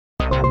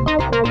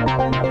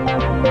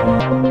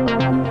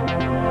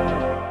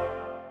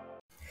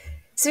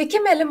Sveiki,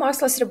 mėly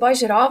Mokslo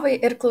sriubos žiūrovai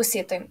ir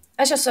klausytojai.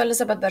 Aš esu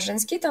Elizabet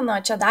Beržanskytė,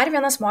 čia dar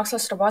vienas Mokslo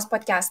sriubos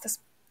podkastas.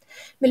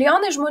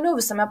 Milijonai žmonių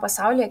visame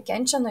pasaulyje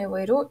kenčia nuo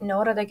įvairių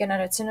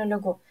neurodegeneracinių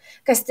ligų.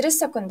 Kas 3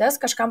 sekundės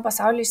kažkam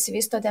pasaulyje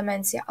išsivysto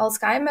demencija.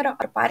 Alzheimerio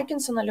ar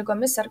Parkinsono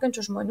ligomis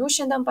sergančių žmonių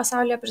šiandien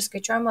pasaulyje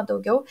priskaičiuojama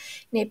daugiau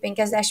nei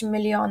 50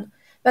 milijonų.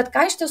 Bet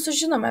ką iš tiesų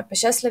žinome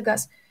apie šias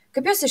ligas?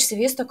 Kaip jos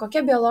išsivysto,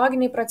 kokie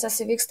biologiniai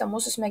procesai vyksta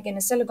mūsų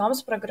smegenyse ligoms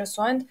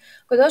progresuojant,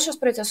 kodėl šios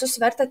procesus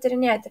verta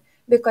tyrinėti,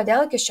 bei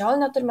kodėl iki šiol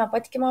neturime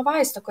patikimo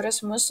vaisto,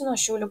 kuris mus nuo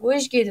šių ligų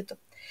išgydytų.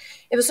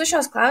 Į visus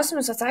šios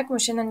klausimus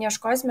atsakymus šiandien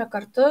ieškosime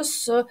kartu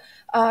su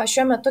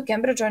šiuo metu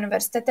Kembridžo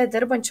universitete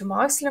dirbančiu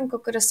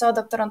mokslininku, kuris savo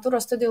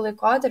doktorantūros studijų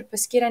laikotarpiu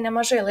skyrė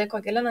nemažai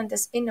laiko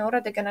gilinantis į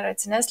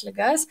neurodegeneracines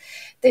ligas,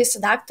 tai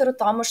su daktaru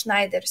Tomu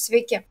Šneideriu.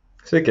 Sveiki.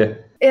 Sveiki.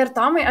 Ir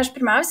Tomai, aš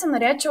pirmiausia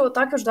norėčiau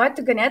tokį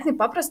užduoti ganėtinai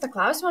paprastą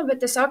klausimą, bet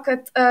tiesiog,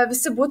 kad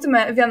visi būtume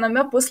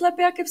viename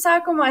puslapyje, kaip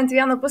sakoma, ant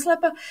vieno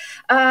puslapio,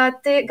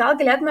 tai gal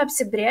galėtume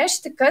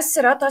apsibrėžti, kas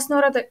yra tos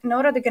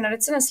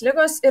neurodegeneracinės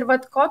ligos ir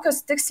kokios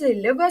tiksliai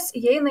ligos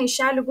įeina į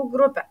šią ligų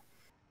grupę.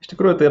 Iš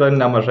tikrųjų, tai yra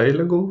nemažai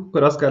ligų,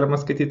 kurios galima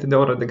skaityti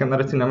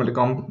neurodegeneraciniam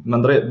ligom.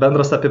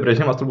 Bendras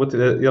apibrėžimas turbūt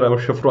yra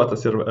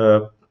užšifruotas ir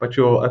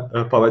pačių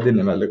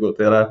pavadinime ligų.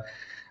 Tai yra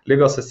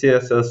ligos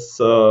susijusios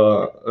su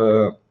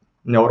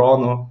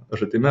neuronų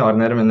žūtimi ar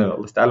nervinių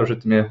ląstelių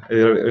žūtimi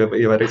ir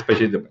įvairiais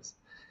pažeidimais.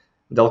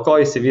 Dėl ko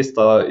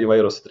įsivysto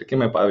įvairūs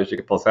sutrikimai,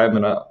 pavyzdžiui, kaip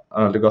Alzheimerio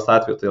ligos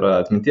atveju, tai yra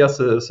atminties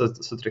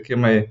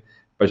sutrikimai,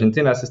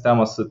 pažintinės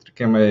sistemos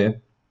sutrikimai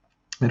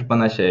ir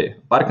panašiai.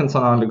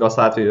 Parkinsono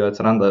ligos atveju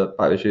atsiranda,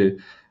 pavyzdžiui,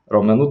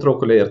 raumenų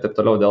traukuliai ir taip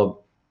toliau dėl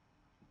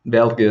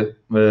vėlgi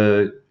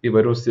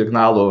įvairių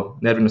signalų,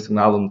 nervinių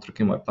signalų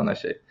nutrukimo ir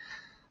panašiai.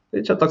 Tai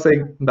čia toksai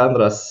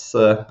bendras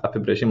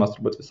apibrėžimas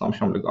turbūt visom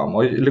šiom lygom.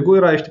 O lygų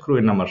yra iš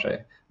tikrųjų nemažai.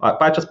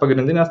 Pačios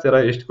pagrindinės tai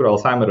yra iš tikrųjų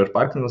Alzheimerio ir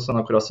Parkinsono,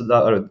 kurios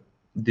sudaro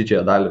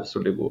didžiąją dalį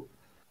visų lygų.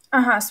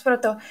 Aha,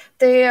 supratau.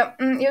 Tai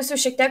jūs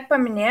jau šiek tiek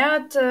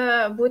paminėjot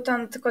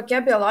būtent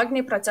kokie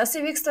biologiniai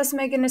procesai vyksta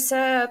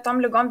smegenyse tom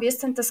lygom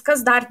vystantis,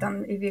 kas dar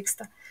ten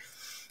įvyksta.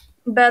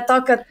 Be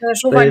to, kad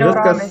žuvo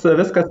neuronai.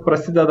 Viskas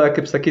prasideda,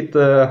 kaip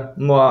sakyti,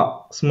 nuo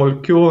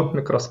smulkių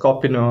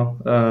mikroskopinių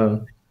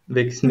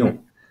veiksnių.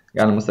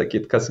 Galima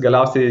sakyti, kas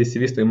galiausiai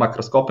įsivysto į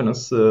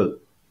makroskopinius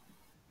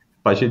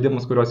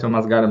pažeidimus, kuriuos jau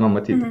mes galime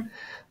matyti.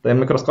 Tai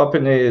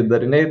mikroskopiniai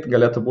dariniai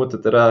galėtų būti,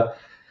 tai yra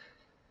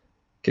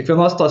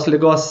kiekvienos tos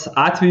ligos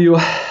atveju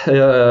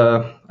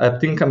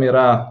aptinkami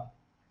yra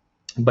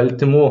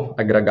baltymų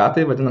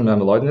agregatai, vadinami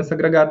amiloidiniais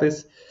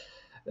agregatais.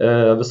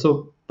 Visų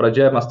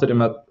pradžioje mes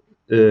turime,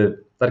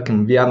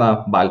 tarkim, vieną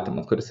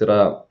baltymą, kuris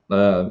yra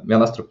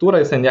viena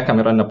struktūra, jisai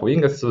niekam yra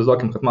nepavojingas,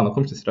 įsivaizduokim, kad mano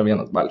kumštis yra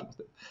vienas baltymas.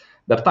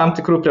 Dar tam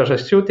tikrų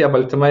priežasčių tie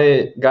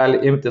baltymai gali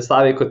imti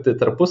sąveikauti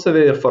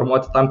tarpusavį ir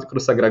formuoti tam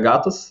tikrus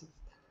agregatus,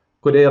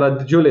 kurie yra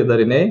didžiuliai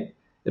dariniai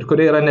ir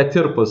kurie yra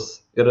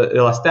netirpus. Ir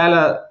ląstelė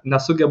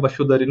nesugeba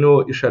šių darinių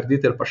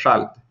išardyti ir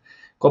pašalinti.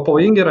 Ko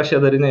pavojingi yra šie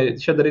dariniai?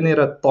 Šie dariniai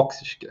yra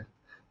toksiški.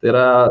 Tai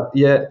yra,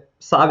 jie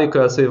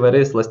sąveikoja su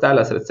įvairiais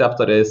ląstelės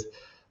receptoriais.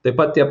 Taip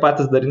pat tie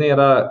patys dariniai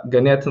yra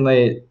ganėtinai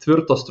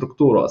tvirtos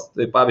struktūros.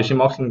 Tai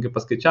pavyzdžiui, mokslininkai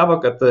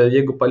paskaičiavo, kad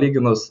jeigu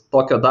palyginus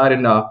tokio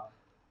darinio,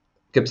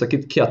 kaip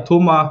sakyti,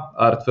 kietumą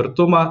ar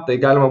tvirtumą, tai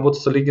galima būtų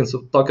sulyginti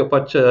su tokio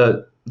pačio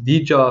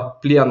dydžio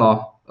plieno,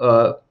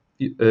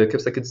 kaip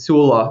sakyti,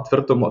 siūlo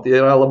tvirtumo. Tai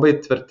yra labai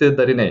tvirti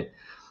dariniai.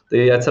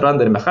 Tai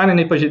atsiranda ir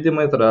mechaniniai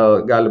pažeidimai, tai yra,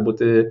 gali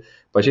būti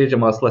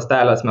pažeidžiamas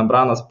ląstelės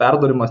membranos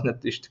perdurimas,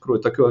 net iš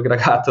tikrųjų tokių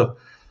agregatų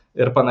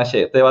ir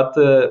panašiai. Tai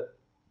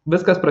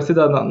viskas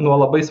prasideda nuo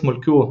labai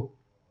smulkių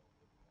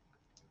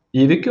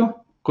įvykių,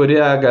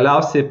 kurie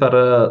galiausiai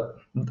per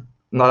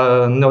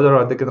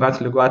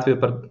neurodegeneracinių ligų atveju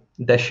per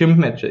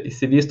dešimtmečių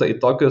įsivysto į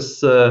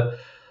tokius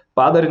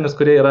padarinius,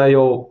 kurie yra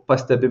jau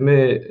pastebimi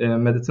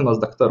medicinos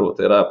daktarų.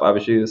 Tai yra,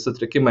 pavyzdžiui,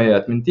 sutrikimai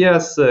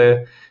atminties,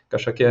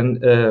 kažkokie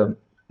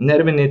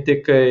nerviniai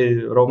tikai,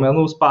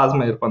 raumenų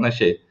spazmai ir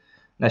panašiai.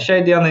 Nes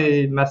šiai dienai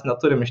mes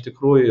neturim iš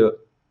tikrųjų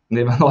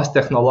nei vienos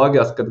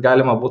technologijos, kad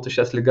galima būtų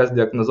šias ligas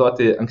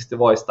diagnozuoti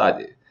ankstyvoj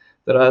stadijai.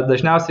 Tai yra,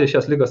 dažniausiai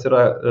šios ligos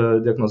yra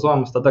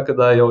diagnozuojamos tada,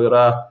 kada jau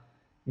yra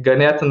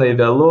ganėtinai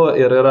vėlu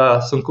ir yra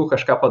sunku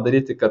kažką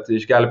padaryti, kad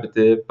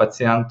išgelbėti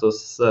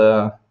pacientus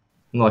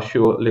nuo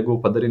šių ligų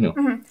padarinių.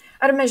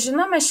 Ar mes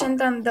žinome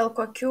šiandien, dėl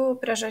kokių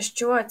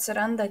priežasčių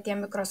atsiranda tie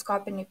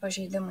mikroskopiniai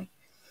pažeidimai?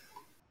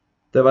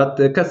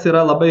 Tai kas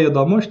yra labai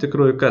įdomu, iš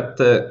tikrųjų,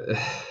 kad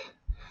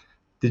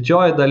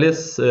didžioji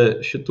dalis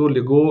šitų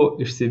ligų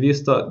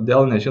išsivysto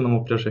dėl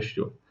nežinomų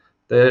priežasčių.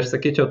 Tai aš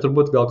sakyčiau,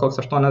 turbūt gal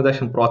koks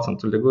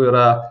 80% ligų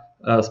yra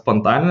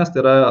spontaninės,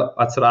 tai yra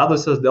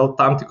atsiradusios dėl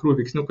tam tikrų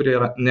veiksnių, kurie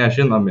yra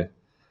nežinomi.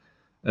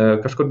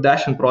 Kažkur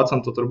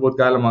 10% turbūt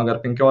galima,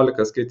 ar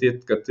 15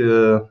 skaityti, kad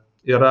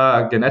yra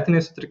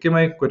genetiniai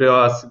sutrikimai,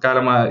 kuriuos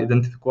galima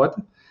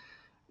identifikuoti.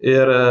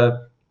 Ir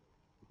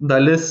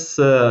dalis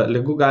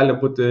ligų gali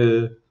būti,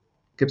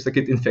 kaip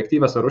sakyti,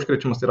 infektyvios ar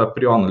užkrečiamos, tai yra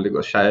prionų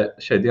ligos.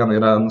 Šiai dienai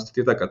yra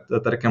nustatyta, kad,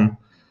 tarkim,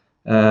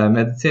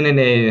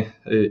 medicininiai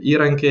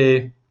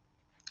įrankiai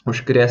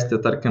užkrėsti,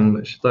 tarkim,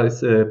 šitais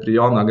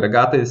prionų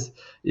agregatais,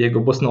 jeigu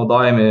bus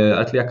naudojami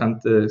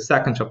atliekant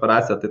sekančią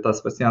operaciją, tai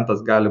tas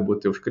pacientas gali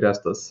būti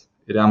užkrėstas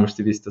ir jam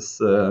išsivystys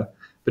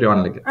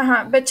prionligė. Aha,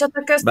 bet čia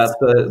tokios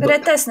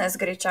retesnės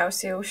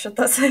greičiausiai jau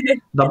šitas.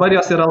 Dabar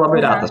jos yra labai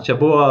retas. Čia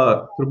buvo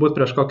turbūt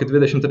prieš kokį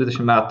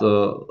 20-30 metų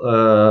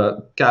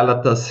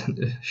keletas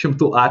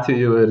šimtų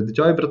atvejų ir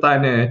Didžioji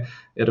Britanijoje,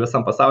 ir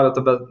visam pasaulyje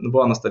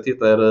buvo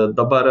nustatyta, ir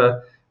dabar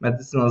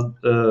medicinos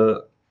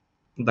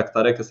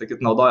daktarai, kai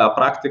sakyt, naudoja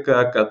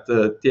praktiką, kad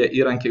tie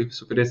įrankiai,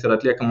 su kuriais yra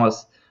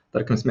atliekamos,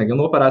 tarkim,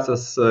 smegenų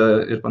operacijos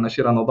ir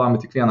panašiai, yra naudojami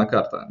tik vieną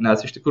kartą.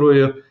 Nes iš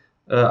tikrųjų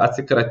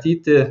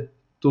atsikratyti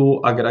tų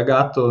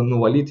agregatų,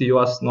 nuvalyti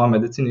juos nuo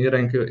medicininių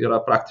įrankių yra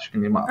praktiškai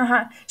neįmanoma. Aha,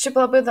 šiaip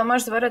labai įdomu,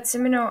 aš dabar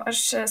atsiminiau,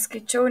 aš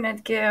skaičiau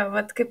netgi,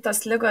 kaip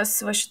tos ligos,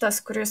 šitas,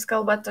 kuris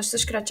kalbat, aš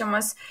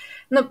iškrečiamas,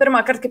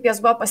 pirmą kartą, kaip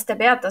jas buvo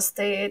pastebėtas,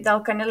 tai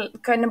dėl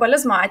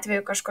kanibalizmo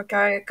atveju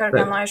kažkokioj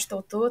vienoje iš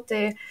tautų,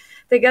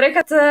 tai gerai,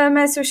 kad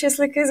mes jau šiais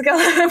laikais gal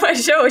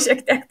mažiau šiek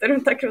tiek turim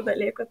tokių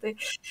dalykų.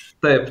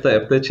 Taip,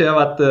 tai čia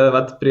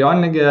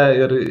prionligė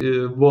ir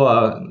buvo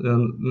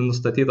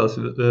nustatytos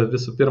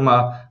visų pirma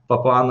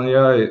Papua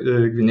Naujojoje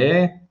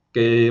Gvinėjai,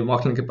 kai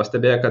mokslininkai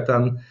pastebėjo, kad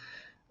ten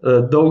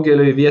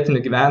daugeliu vietinių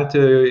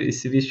gyventojų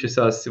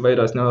išsivysčiusios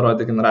įvairios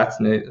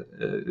neurodegeneraciniai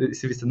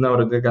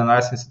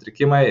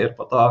sutrikimai, ir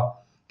po to,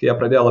 kai jie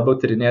pradėjo labiau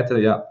tyrinėti,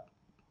 jie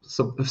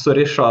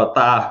surišo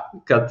tą,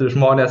 kad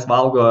žmonės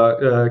valgo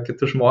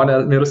kitus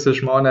žmonės,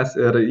 mirusius žmonės,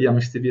 ir jiem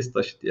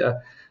išsivysto šitie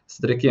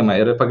sutrikimai.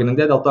 Ir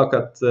pagrindė dėl to,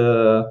 kad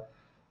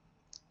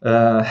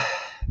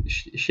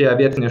šie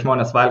vietiniai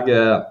žmonės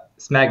valgė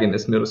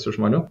smegenis mirusių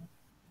žmonių,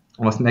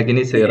 o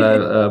smegenyse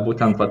yra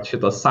būtent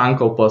šitos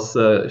sankaupos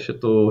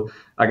šitų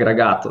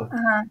agregatų.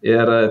 Aha.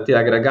 Ir tie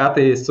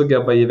agregatai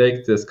sugeba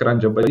įveikti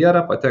skrandžio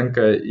barjerą,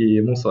 patenka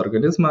į mūsų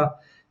organizmą,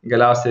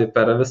 galiausiai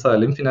per visą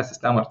limfinę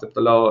sistemą ir taip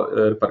toliau,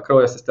 ir per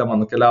kraujo sistemą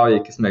nukeliauja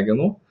iki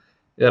smegenų.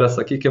 Ir,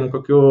 sakykime,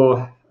 kokių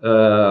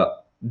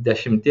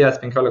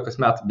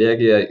 10-15 metų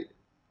bėgyje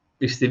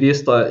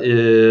išsivysto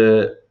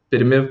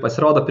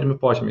pasirodo pirmi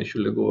požymiai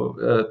šių ligų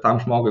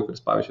tam žmogui, kuris,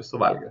 pavyzdžiui,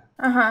 suvalgė.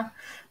 Aha.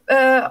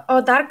 O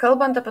dar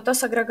kalbant apie tos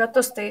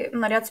agregatus, tai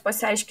norėtų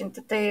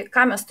pasiaiškinti, tai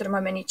ką mes turime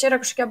omeny? Čia yra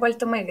kažkokie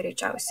baltymai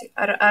greičiausiai.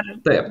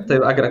 Taip,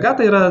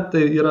 agregatai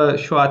yra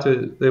šiuo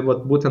atveju, tai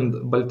būtent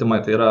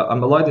baltymai, tai yra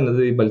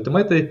amiloidiniai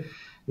baltymai, tai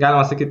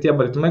galima sakyti tie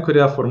baltymai,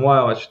 kurie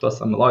formuoja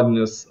šitos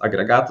amiloidinius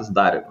agregatus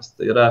darinius.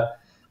 Tai yra,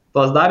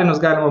 tos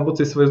darinius galima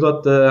būtų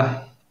įsivaizduoti,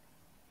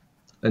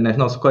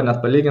 nežinau, su ko net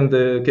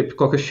palyginti, kaip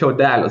kokius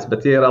šiaudelius,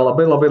 bet jie yra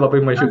labai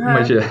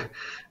maži.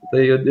 Tai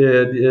jų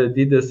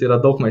dydis yra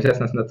daug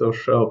mažesnis net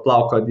už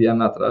plauko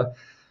diametrą.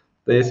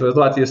 Tai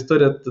įsivaizduoti, jūs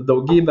turit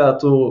daugybę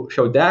tų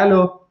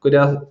šiaudelių,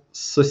 kurie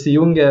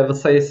susijungia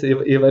visais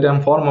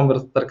įvairiam formom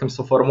ir, tarkim,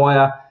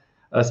 suformuoja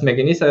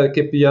smegenyse,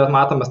 kaip jie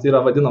matomas, tai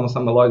yra vadinamos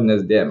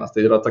amiloidinės dėmės.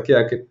 Tai yra tokie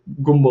kaip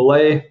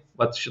gumbulai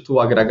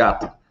šitų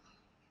agregatų,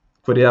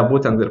 kurie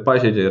būtent ir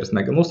pažeidžia ir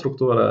smegenų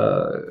struktūrą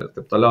ir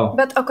taip toliau.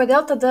 Bet o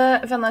kodėl tada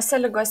vienose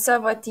ligose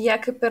jie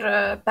kaip ir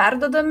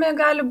perdodami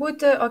gali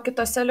būti, o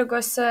kitose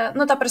ligose,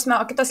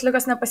 o kitos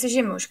ligos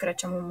nepasižymi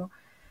užkrečiamumu?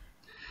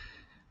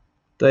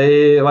 Tai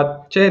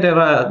čia ir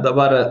yra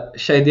dabar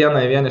šiai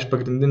dienai vieni iš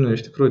pagrindinių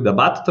iš tikrųjų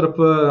debatų tarp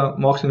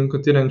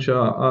mokslininkų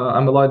tyriančių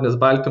amiloidinius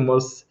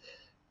baltymus,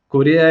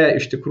 kurie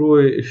iš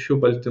tikrųjų iš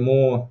šių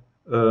baltymų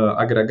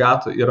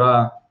agregatų yra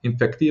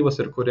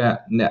infektyvus ir kurie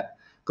ne.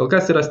 Kol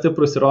kas yra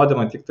stiprus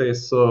įrodymai tik tai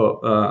su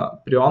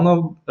prionų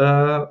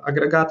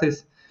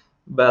agregatais,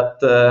 bet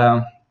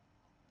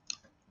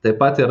taip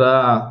pat yra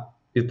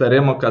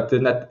įtarimų, kad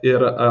net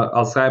ir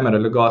Alzheimerio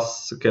ligos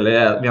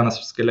sukėlėja,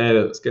 vienas iš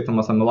sukėlėjų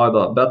skaitomas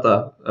amiloido beta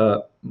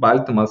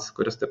baltymas,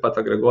 kuris taip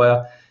pat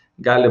agreguoja,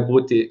 gali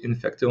būti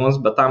infektyvus,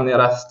 bet tam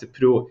nėra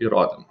stiprių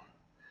įrodymų.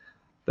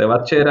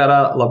 Tai čia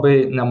yra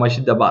labai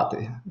nemaži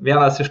debatai.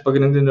 Vienas iš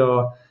pagrindinių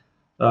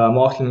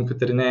mokslininkų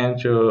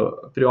tyrinėjančių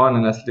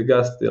prioninės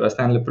ligas, tai yra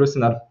Stanley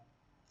Prusiner,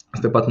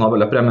 taip pat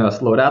Nobelio premijos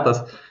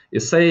laureatas,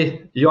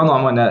 jo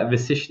nuomonė,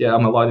 visi šitie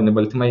amiloidiniai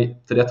baltymai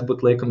turėtų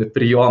būti laikomi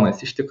prionais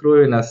iš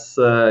tikrųjų, nes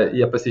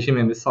jie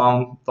pasižymė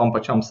visom tom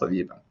pačiom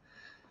savybėm.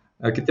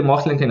 Kiti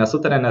mokslininkai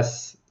nesutarė,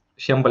 nes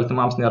šiem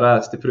baltymams nėra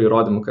stiprių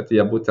įrodymų, kad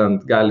jie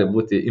būtent gali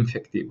būti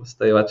infektyvūs.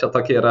 Tai čia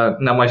tokie yra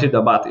nemaži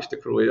debatai iš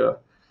tikrųjų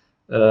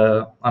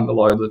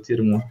amiloidų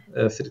tyrimų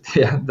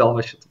srityje dėl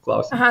šitų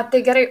klausimų. Aha,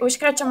 tai gerai,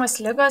 užkrečiamas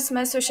ligos,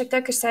 mes jau šiek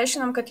tiek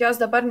išsiaiškinom, kad jos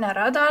dabar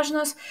nėra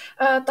dažnos,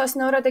 tos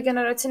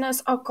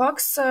neurodegeneracinės, o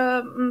koks,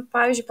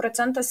 pavyzdžiui,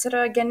 procentas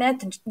yra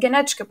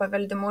genetiškai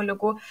paveldimų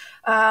ligų.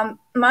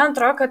 Man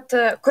atrodo, kad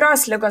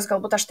kurios ligos,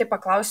 galbūt aš taip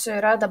paklausiu,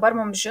 yra dabar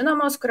mums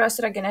žinomos, kurios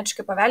yra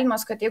genetiškai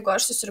paveldimos, kad jeigu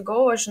aš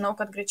susirgau, aš žinau,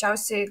 kad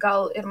greičiausiai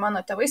gal ir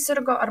mano tėvai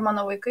sirgo, ar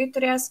mano vaikai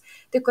turės,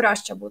 tai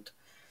kurios čia būtų?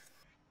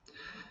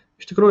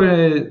 Iš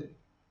tikrųjų,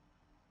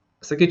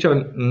 sakyčiau,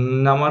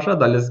 nemaža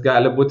dalis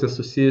gali būti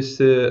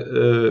susijusi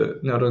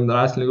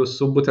neurodegeneracinių ligų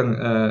su būtent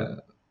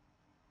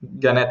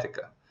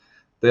genetika.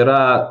 Tai yra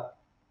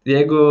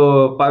jeigu,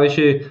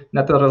 pavyzdžiui,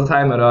 net ir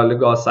Alzheimerio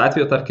lygos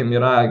atveju, tarkim,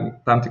 yra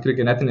tam tikri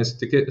genetiniai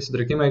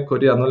sutrikimai,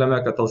 kurie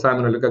nulėmė, kad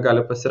Alzheimerio lyga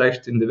gali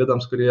pasireikšti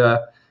individams, kurie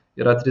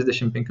yra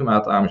 35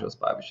 metų amžiaus,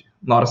 pavyzdžiui.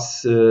 Nors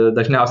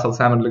dažniausiai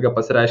Alzheimerio lyga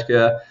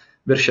pasireiškia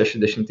virš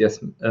 60,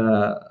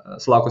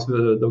 sulaukus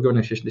daugiau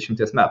nei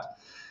 60 metų.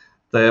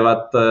 Tai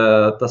vat,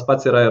 tas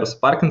pats yra ir su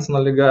Parkinsono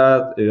lyga,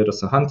 ir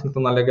su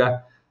Huntingtono lyga.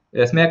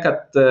 Esmė,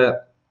 kad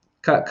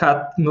ką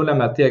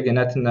nulėmė tie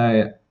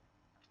genetiniai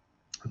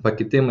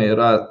pakitimai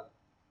yra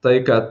tai,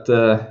 kad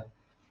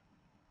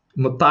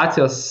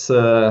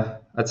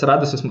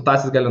atsiradusios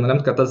mutacijas gali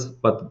nulemti, kad tas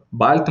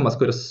baltymas,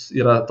 kuris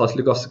yra tos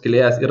lygos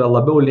sukėlėjas, yra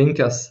labiau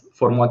linkęs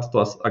formuoti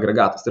tuos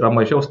agregatus. Tai yra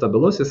mažiau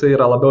stabilus, jisai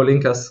yra labiau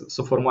linkęs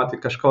suformuoti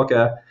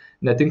kažkokią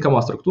netinkamą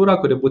struktūrą,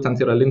 kuri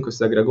būtent yra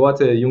linkusi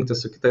agreguoti, jungti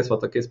su kitais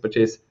tokiais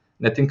pačiais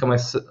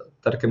netinkamais,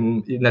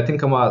 tarkim,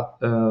 netinkamą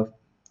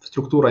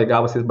struktūrą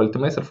įgavusiais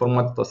baltymais ir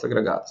formuoti tuos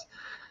agregatus.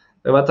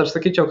 Tai aš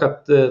sakyčiau,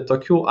 kad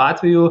tokių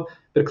atvejų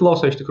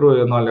priklauso iš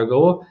tikrųjų nuo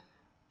ligų.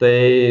 Tai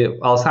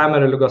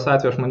Alzheimerio lygos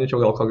atveju aš manyčiau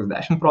gal koks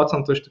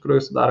 10% iš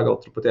tikrųjų sudaro, gal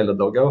truputėlį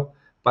daugiau.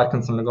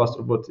 Parkinsono lygos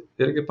turbūt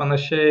irgi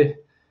panašiai.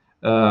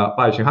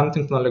 Pavyzdžiui,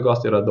 Huntingtono lygos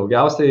tai yra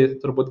daugiausiai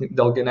turbūt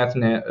dėl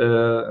genetinių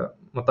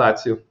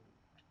mutacijų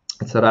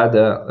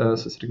atsiradę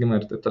susirgimai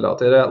ir taip toliau.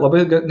 Tai yra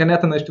labai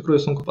ganėtinai iš tikrųjų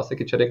sunku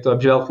pasakyti, čia reiktų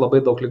apžvelgti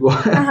labai daug ligų.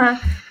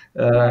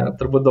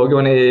 Turbūt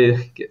daugiau nei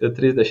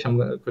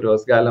 30,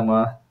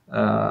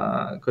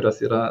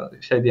 kurios yra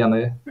šiai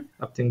dienai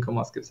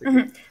aptinkamos, kaip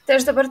sakyti. Tai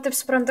aš dabar taip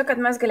suprantu,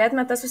 kad mes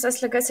galėtume tas visas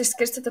ligas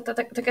išskirstyti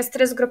tokias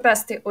 3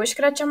 grupės. Tai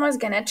užkrečiamos,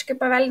 genetiškai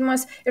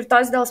paveldimos ir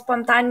tos dėl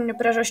spontaninių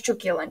priežasčių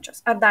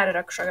kylančios. Ar dar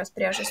yra kažkokios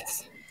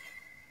priežastys?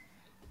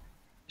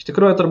 Iš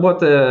tikrųjų,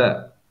 turbūt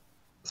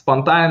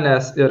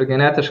spontaninės ir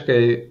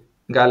genetiškai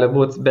gali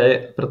būti be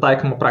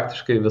pritaikymų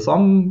praktiškai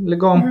visom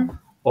lygom,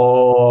 o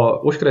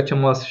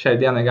užkrečiamos šiai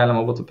dienai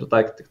galima būtų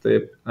pritaikyti tik tai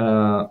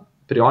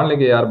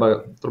prionlygiai arba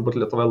turbūt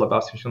Lietuvoje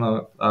labiausiai žino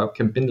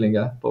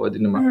kempinligę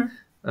pavadinimą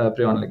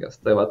prionlygės.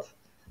 Tai vat.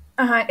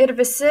 Ir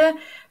visi,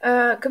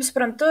 kaip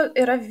suprantu,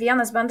 yra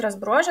vienas bendras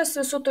bruožas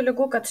visų tų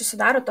ligų, kad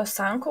susidaro tos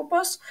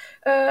sankaupos,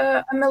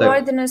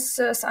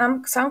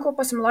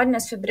 sankaupos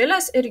amiloidinės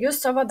fibrilės ir jūs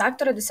savo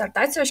daktaro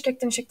disertacijoje, aš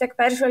šiek tiek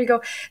peržvelgiau,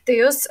 tai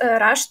jūs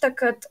rašote,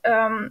 kad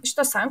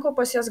šitos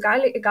sankaupos jos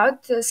gali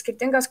įgauti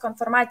skirtingas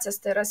konformacijas,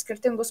 tai yra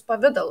skirtingus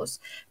pavidalus.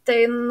 Tai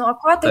nuo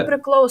ko tai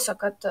priklauso,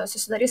 kad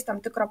susidarys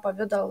tam tikro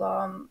pavidalo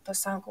tos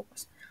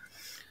sankaupos?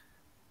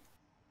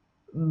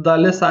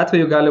 Dalis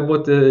atvejų gali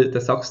būti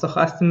tiesiog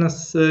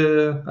stochastinis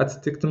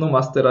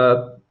atsitiktinumas, tai yra,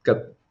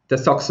 kad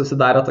tiesiog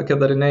susidarė tokie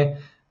dariniai,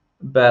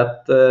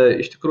 bet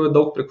iš tikrųjų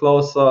daug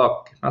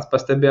priklauso, kaip mes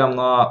pastebėjom,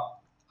 nuo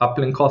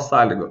aplinkos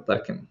sąlygų,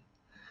 tarkim.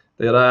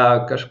 Tai yra,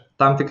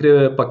 tam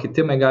tikri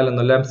pakitimai gali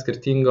nulemti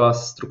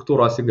skirtingos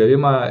struktūros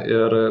įgavimą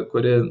ir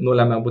kuri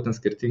nulemia būtent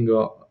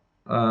skirtingo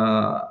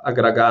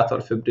agregato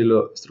ar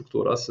fibrilių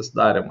struktūros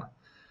susidarimą.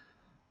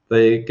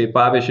 Tai kaip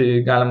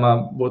pavyzdžiui galima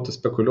būtų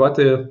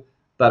spekuliuoti,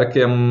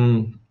 tarkim,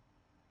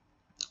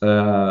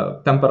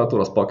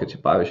 temperatūros pokyčiai,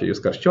 pavyzdžiui,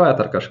 jūs karščiuojat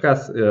ar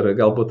kažkas ir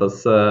galbūt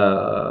tas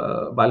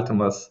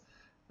baltymas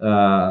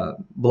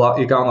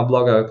įgauna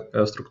blogą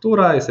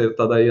struktūrą, jisai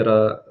tada yra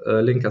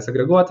linkęs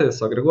agreguoti, jis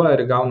agreguoja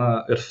ir įgauna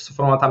ir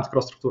suformuoja tam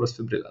tikros struktūros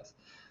fibrilės.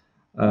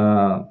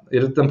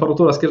 Ir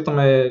temperatūros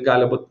skirtumai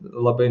gali būti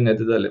labai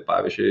nedideli,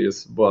 pavyzdžiui,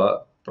 jis buvo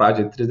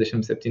pradžiai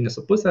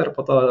 37,5 ir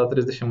po to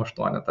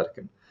 38,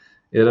 tarkim.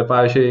 Ir,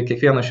 pavyzdžiui,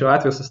 kiekvieno šiuo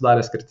atveju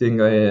susidarė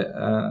skirtingai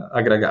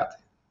agregatai.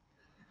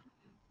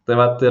 Tai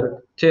vat, ir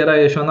čia yra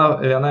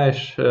viena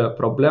iš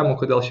problemų,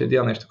 kodėl šią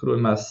dieną iš tikrųjų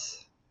mes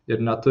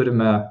ir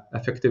neturime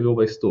efektyvių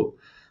vaistų.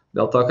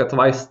 Dėl to, kad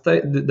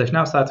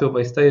dažniausiai atveju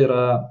vaistai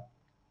yra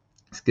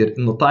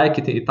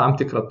nutaikyti į tam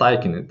tikrą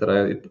taikinį, tai yra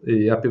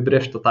į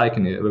apibrėžtą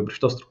taikinį,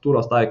 apibrėžtos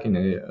struktūros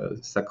taikinį,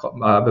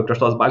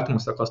 apibrėžtos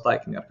baltymų sekos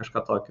taikinį ar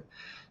kažką tokio.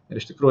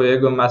 Ir iš tikrųjų,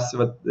 jeigu mes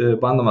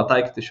bandome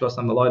taikyti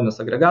šios amiloidinius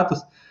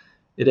agregatus,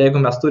 ir jeigu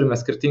mes turime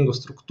skirtingų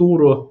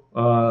struktūrų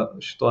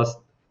šitos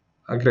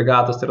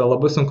agregatus, tai yra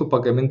labai sunku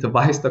pagaminti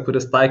vaistą,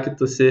 kuris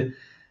taikytųsi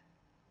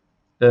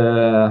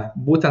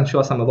būtent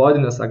šios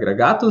amiloidinius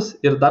agregatus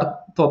ir dar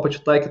tuo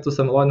pačiu taikytus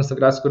amiloidinius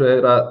agregatus, kurie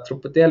yra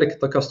truputėlį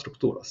kitokios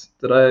struktūros.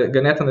 Tai yra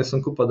ganėtinai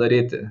sunku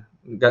padaryti,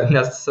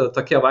 nes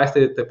tokie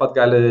vaistai taip pat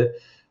gali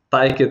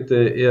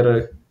taikyti ir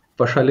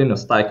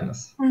pašalinius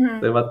taikinius.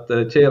 Tai vat,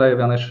 čia yra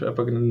viena iš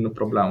pagrindinių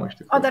problemų iš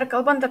tikrųjų. O dar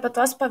kalbant apie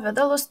tuos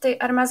pavidalus, tai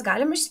ar mes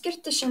galim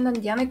išskirti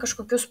šiandien dienai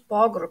kažkokius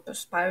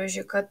pogrupius?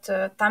 Pavyzdžiui, kad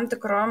tam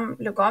tikrom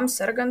lygom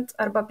sergant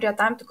arba prie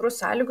tam tikrų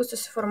sąlygų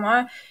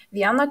susiformuoja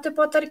vieno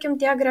tipo, tarkim,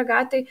 tie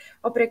agregatai,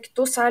 o prie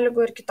kitų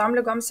sąlygų ir kitom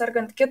lygom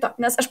sergant kito.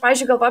 Nes aš,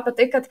 pavyzdžiui, galvoju apie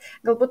tai, kad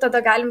galbūt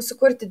tada galim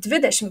sukurti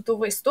 20 tų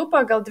vaistų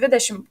pagal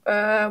 20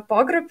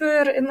 pogrupių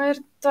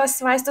ir tuos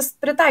vaistus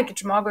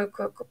pritaikyti žmogui,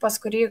 pas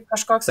kurį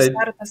kažkoks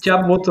susidarytas. Čia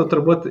būtų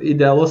turbūt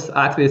idealus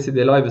atvejis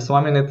idealioje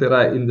visuomenėje, tai yra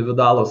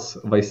individualūs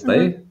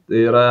vaistai.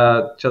 Tai yra,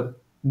 čia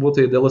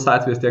būtų idealus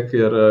atvejis tiek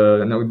ir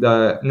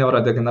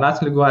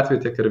neurodegeneracinių lygų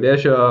atveju, tiek ir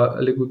vėžio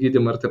lygų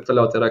gydymų ir taip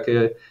toliau. Tai yra, kai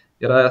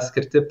yra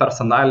skirti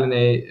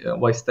personaliniai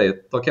vaistai.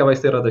 Tokie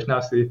vaistai yra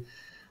dažniausiai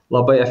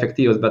labai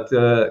efektyvūs, bet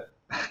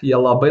jie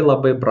labai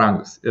labai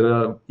brangus. Ir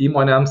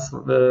įmonėms,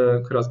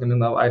 kurios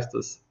gamina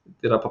vaistus,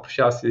 yra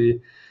paprasčiausiai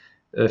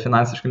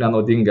finansiškai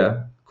nenaudinga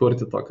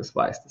kurti tokius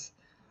vaistus.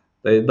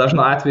 Tai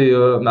dažnu atveju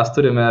mes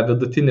turime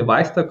vidutinį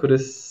vaistą,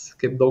 kuris,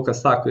 kaip daug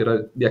kas sako, yra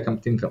niekam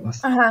tinkamas.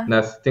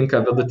 Nes tinka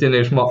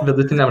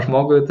vidutiniam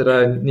žmogui, tai yra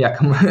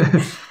niekam.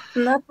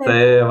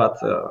 Tai vat,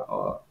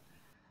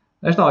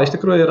 nežinau, iš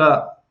tikrųjų yra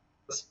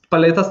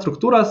palei tas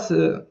struktūras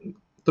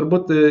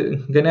turbūt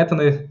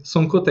ganėtinai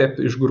sunku taip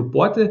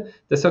išgrupuoti,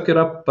 tiesiog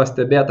yra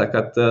pastebėta,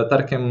 kad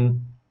tarkim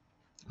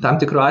tam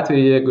tikru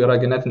atveju, jeigu yra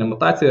genetinė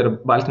mutacija ir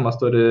baltymas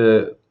turi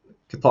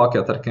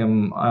kitokią, tarkim,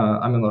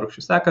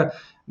 aminorūgščių seką,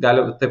 gali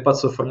taip pat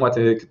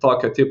suformuoti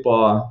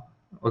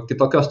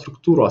kitokios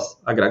struktūros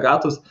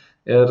agregatus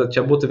ir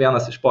čia būtų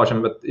vienas iš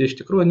požymių, bet iš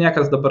tikrųjų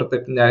niekas dabar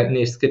taip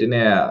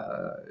neišskirinėja,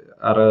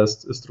 ar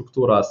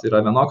struktūros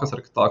yra vienokios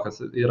ar kitokios,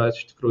 yra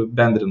iš tikrųjų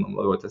bendrinam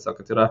labiau tiesiog,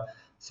 kad yra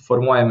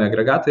suformuojami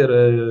agregatai ir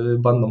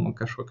bandom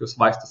kažkokius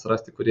vaistus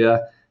rasti, kurie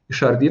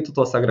išardytų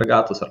tos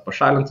agregatus ar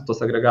pašalintų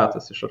tos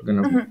agregatus iš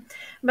organizmo.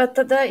 Bet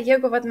tada,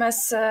 jeigu mes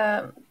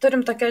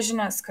turim tokias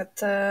žinias, kad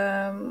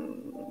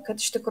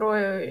iš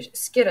tikrųjų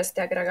skiriasi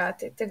tie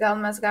agregatai, tai gal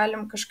mes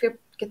galim kažkaip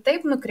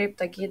kitaip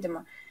nukreiptą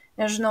gydymą.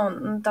 Nežinau,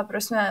 ta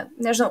prasme,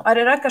 nežinau, ar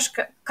yra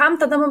kam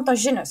tada mums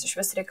tos žinios iš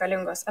vis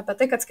reikalingos apie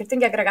tai, kad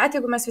skirtingi agregatai,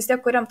 jeigu mes vis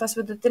tiek kuriam tos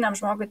vidutiniam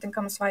žmogui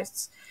tinkamus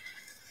vaistus.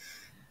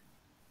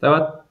 Tai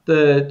vat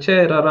čia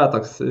yra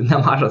toks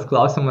nemažas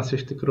klausimas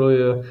iš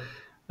tikrųjų.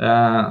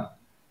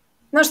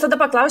 Aš tada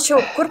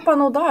paklausčiau, kur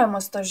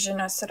panaudojamos tos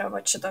žinios yra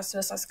šitos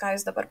visos, ką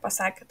jūs dabar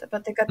pasakėte,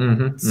 apie tai, kad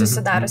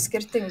susidaro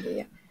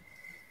skirtingi jie.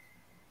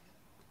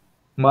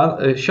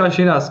 Šios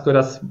žinios,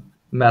 kurias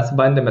mes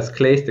bandėme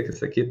skleisti, kaip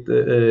sakyti,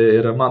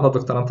 ir mano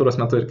doktorantūros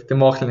metu ir kiti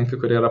mokslininkai,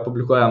 kurie yra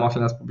publikuoja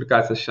mokslinės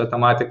publikacijas šią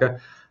tematiką,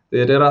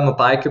 tai yra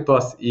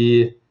nutaikytos į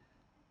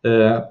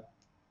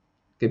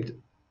kaip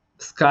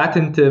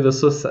skatinti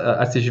visus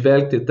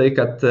atsižvelgti tai,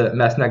 kad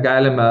mes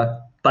negalime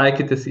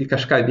taikytis į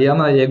kažką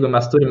vieną, jeigu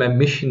mes turime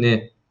mišinį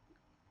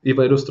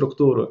įvairių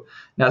struktūrų.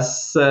 Nes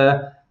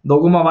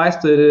dauguma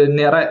vaistų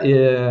nėra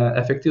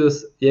efektyvus,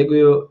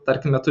 jeigu,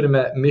 tarkime,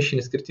 turime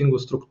mišinį skirtingų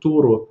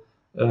struktūrų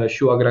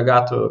šių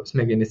agregatų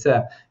smegenyse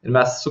ir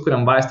mes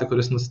sukuriam vaistą,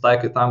 kuris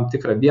nusitaiko į tam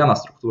tikrą vieną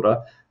struktūrą,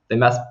 tai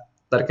mes,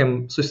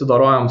 tarkim,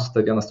 susidorojam su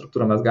tą vieną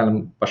struktūrą, mes galim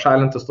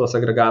pašalinti tuos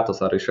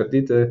agregatus ar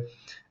išardyti,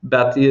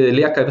 bet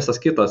lieka visas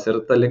kitos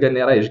ir ta liga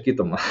nėra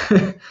išgydoma.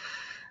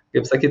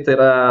 Kaip sakyti, tai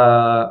yra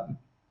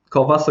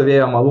kova su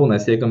vėjo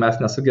malūnais, jeigu mes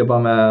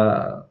nesugebame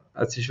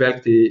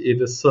atsižvelgti į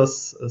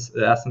visus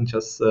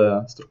esančias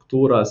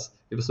struktūras,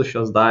 į visus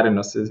šios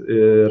darinius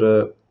ir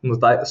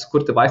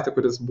sukurti vaistą,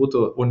 kuris būtų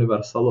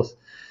universalus.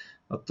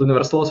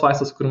 Universalus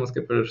vaistas sukūrimas,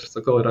 kaip ir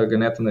sakau, yra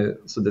ganėtinai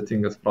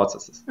sudėtingas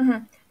procesas.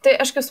 Tai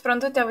aš kaip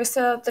suprantu, tie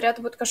vaistai turėtų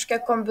būti kažkokie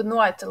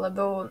kombinuoti,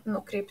 labiau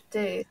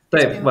nukreipti į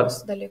dalykus.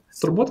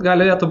 Turbūt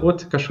galėtų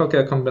būti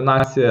kažkokia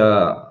kombinacija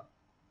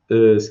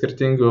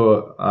skirtingų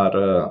ar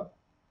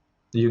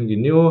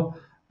junginių,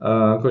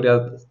 kurie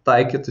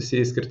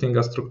taikytųsi į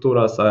skirtingas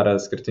struktūras ar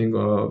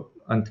skirtingų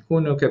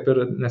antikūnių, kaip ir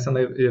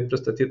nesenai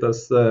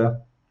pristatytas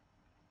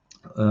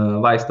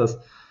vaistas.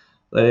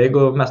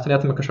 Jeigu mes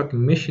turėtume kažkokį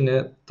mišinį,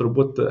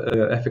 turbūt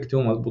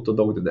efektyvumas būtų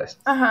daug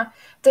didesnis.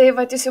 Tai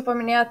jūs jau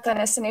paminėjote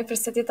neseniai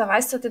pristatytą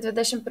vaistą, tai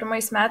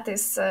 21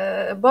 metais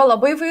buvo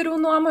labai įvairių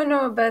nuomonių,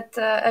 bet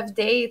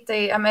FDA, tai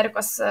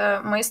Amerikos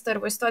maisto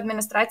ir vaistų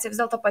administracija vis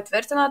dėlto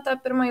patvirtino tą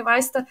pirmąjį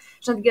vaistą.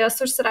 Žinotgi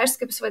esu užsirašęs,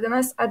 kaip jis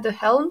vadinasi,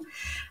 Aduhelm.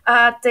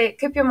 Tai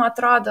kaip jums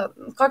atrodo,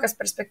 kokios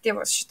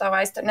perspektyvos šito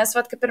vaisto? Nes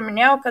kaip ir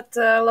minėjau,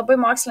 kad labai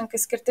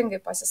mokslininkai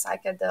skirtingai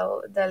pasisakė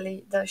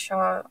dėl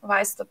šio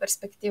vaisto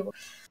perspektyvų.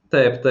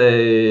 Taip, tai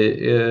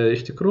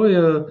iš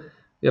tikrųjų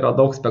yra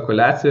daug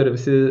spekulacijų ir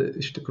visi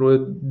iš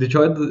tikrųjų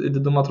didžioji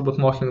diduma turbūt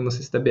mokslininkai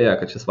nusistebėjo,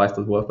 kad šis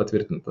vaistas buvo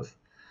patvirtintas.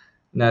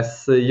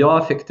 Nes jo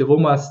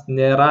efektyvumas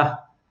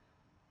nėra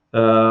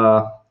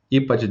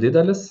ypač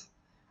didelis,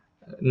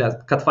 nes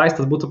kad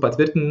vaistas būtų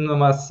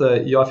patvirtinamas,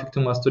 jo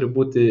efektyvumas turi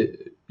būti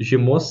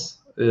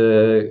žymus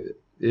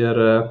ir,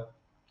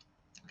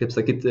 kaip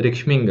sakyti,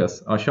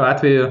 reikšmingas. O šiuo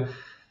atveju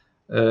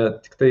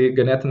tik tai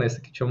ganėtinai,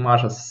 sakyčiau,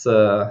 mažas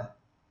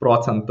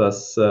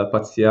procentas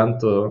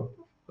pacientų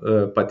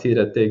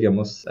patyrė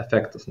teigiamus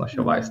efektus nuo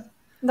šio vaisto.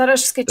 Dar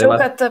aš skaičiau,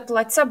 kad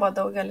placebo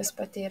daugelis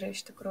patyrė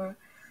iš tikrųjų.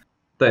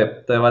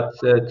 Taip, tai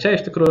čia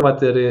iš tikrųjų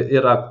ir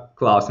yra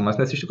klausimas,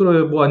 nes iš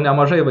tikrųjų buvo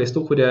nemažai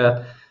vaistų, kurie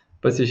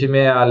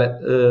pasižymėjo,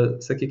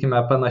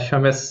 sakykime,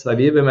 panašiomis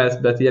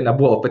savybėmis, bet jie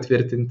nebuvo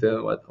patvirtinti,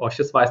 o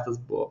šis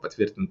vaistas buvo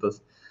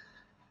patvirtintas.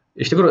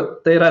 Iš tikrųjų,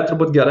 tai yra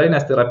turbūt gerai,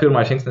 nes tai yra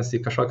pirmas žingsnis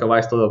į kažkokio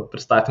vaisto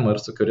pristatymą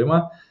ir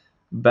sukūrimą,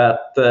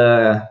 bet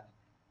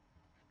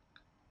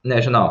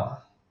nežinau,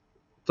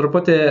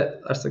 truputį,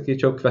 aš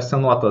sakyčiau,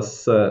 kvestionuotas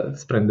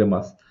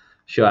sprendimas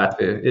šiuo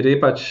atveju. Ir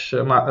ypač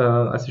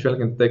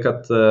atsižvelgiant tai,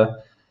 kad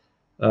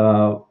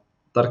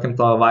tarkim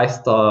to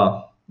vaisto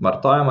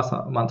vartojimas,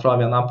 man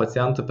atrodo, vienam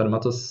pacientui per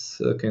metus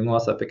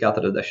kainuos apie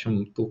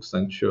 40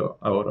 000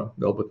 eurų,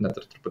 galbūt net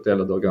ir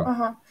truputėlį daugiau.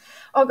 Aha.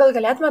 O gal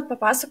galėtumėt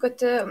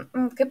papasakoti,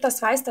 kaip tas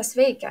vaistas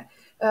veikia?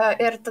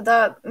 Ir tada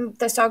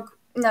tiesiog,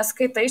 nes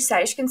kai tai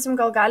išsiaiškinsim,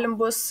 gal galim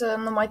bus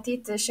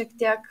numatyti šiek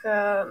tiek,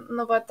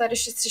 ar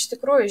šis iš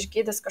tikrųjų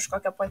išgydys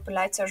kažkokią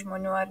populiaciją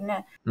žmonių ar ne.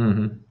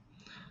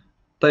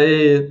 Tai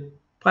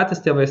patys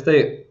tie vaistai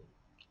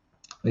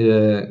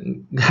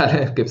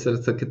gali, kaip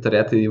sakyti,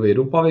 turėti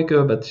įvairių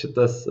poveikių, bet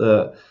šitas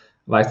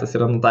vaistas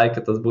yra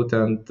nutaikytas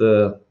būtent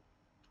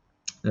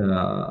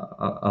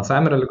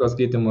Alzheimerio ligos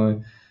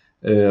gydymui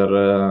ir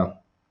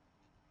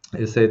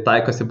jisai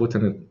taikosi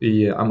būtent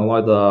į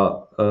amiloido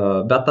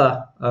beta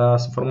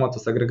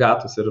suformuotus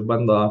agregatus ir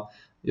bando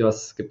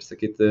juos, kaip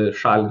sakyti,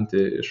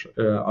 šalinti iš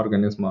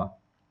organizmo.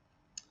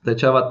 Tai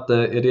čia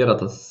ir yra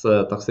tas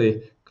toksai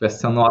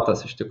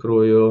kvestionuotas iš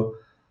tikrųjų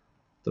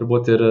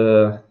turbūt ir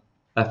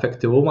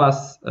efektyvumas,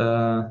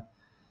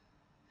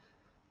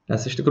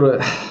 nes iš tikrųjų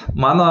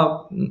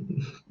mano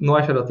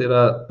nuožiūra tai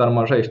yra per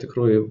mažai iš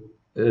tikrųjų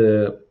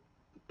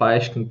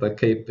paaiškinta,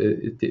 kaip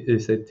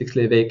jisai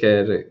tiksliai veikia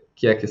ir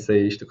kiek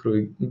jisai iš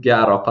tikrųjų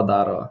gero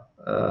padaro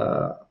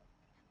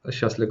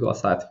šios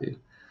ligos atveju.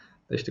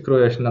 Tai iš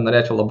tikrųjų aš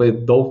nenorėčiau labai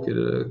daug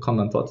ir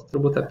komentuoti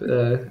turbūt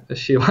apie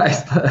šį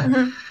vaistą.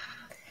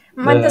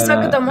 Man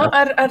tiesiog įdomu,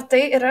 ar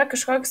tai yra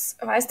kažkoks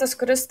vaistas,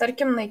 kuris,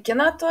 tarkim,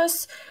 naikina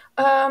tas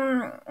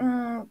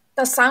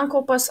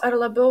sankaupas, ar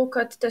labiau,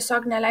 kad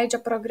tiesiog neleidžia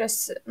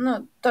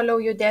toliau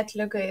judėti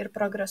ligai ir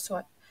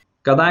progresuoti.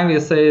 Kadangi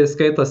jisai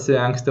skaitosi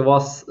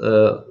ankstyvos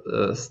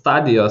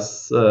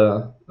stadijos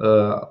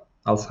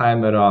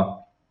Alzheimerio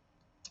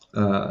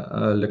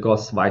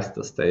ligos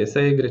vaistas, tai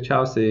jisai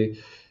greičiausiai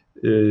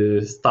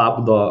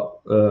stabdo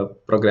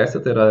progresiją,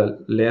 tai yra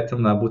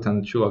lėtina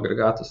būtent šių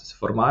agregatų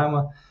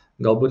susiformavimą,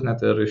 galbūt net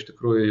ir iš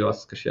tikrųjų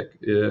jos kažkiek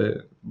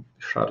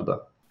išardo.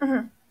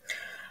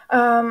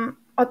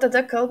 O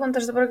tada kalbant,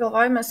 aš dabar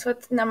galvoju, mes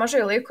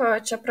nemažai laiko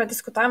čia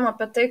pradiskutavome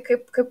apie tai,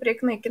 kaip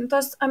reikia naikinti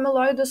tos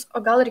amiloidus,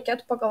 o gal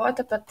reikėtų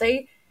pagalvoti apie tai,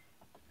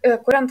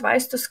 kuriant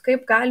vaistus,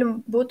 kaip galim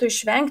būtų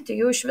išvengti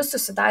jų iš vis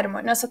susidarimo,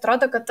 nes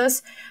atrodo, kad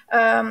tas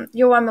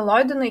jau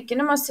amiloidų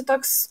naikinimas tai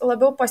toks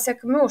labiau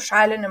pasiekmių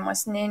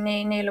šalinimas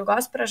nei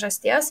ligos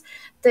priežasties.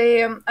 Tai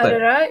ar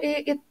yra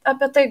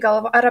apie tai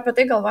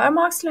galvoja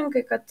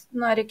mokslininkai, kad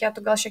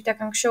reikėtų gal šiek tiek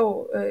anksčiau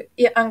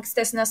į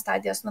ankstesnės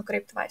stadijas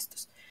nukreipti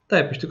vaistus?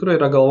 Taip, iš tikrųjų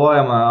yra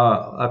galvojama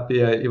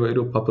apie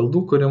įvairių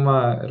papildų kūrimą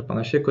ir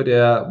panašiai,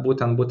 kurie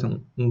būtent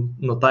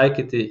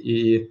nutaikyti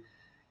į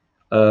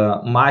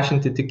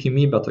mažinti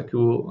tikimybę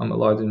tokių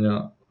amiloidinių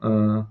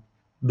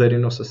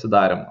darinių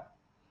susidarimo.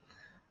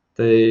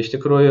 Tai iš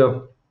tikrųjų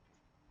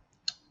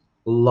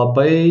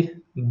labai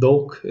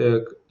daug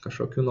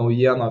kažkokių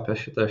naujienų apie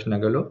šitą aš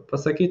negaliu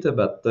pasakyti,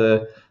 bet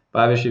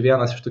pavyzdžiui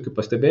vienas iš tokių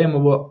pastebėjimų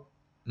buvo,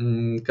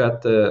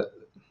 kad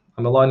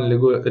amiloidinių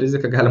ligų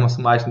riziką galima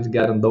sumažinti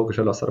geriant daug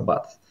žalios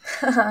arbatos.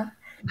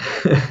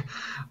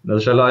 Nes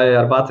žalioje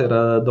arbatoje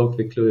yra daug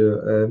veikliųjų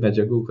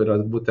medžiagų,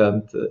 kurios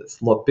būtent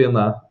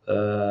slopina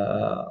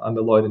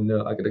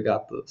amiloidinių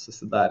agregatų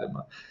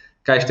susidarimą.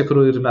 Ką iš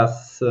tikrųjų ir mes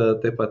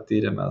taip pat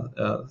tyrėme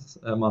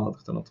mano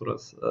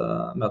doktorantūros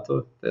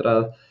metu. Tai yra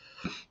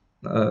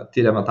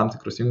tyrėme tam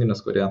tikrus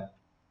junginius, kurie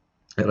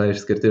yra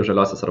išskirti iš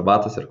žaliosios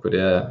arbatos ir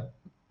kurie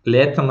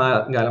lėtina,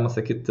 galima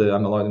sakyti,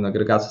 amiloidinių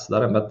agregatų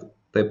susidarimą, bet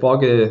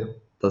taipogi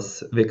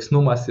tas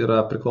veiksnumas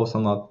yra priklauso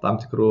nuo tam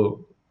tikrų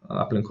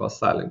aplinkos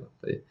sąlygų.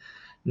 Tai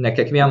ne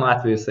kiekvienu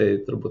atveju jisai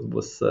turbūt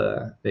bus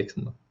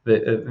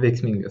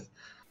veiksmingas.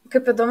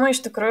 Kaip įdomu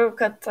iš tikrųjų,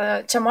 kad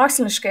čia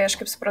moksliškai, aš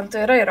kaip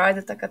suprantu, yra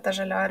įrodyta, kad ta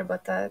žalioji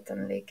arbata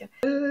ten veikia.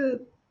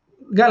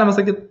 Galima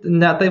sakyti,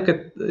 ne taip, kad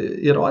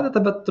įrodyta,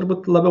 bet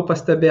turbūt labiau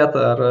pastebėta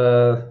ar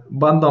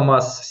bandoma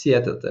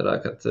susijęti. Tai yra,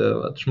 kad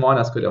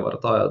žmonės, kurie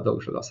vartoja daug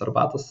žalios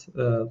arbatos,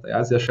 tai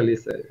Azijos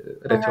šalyse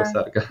rečiau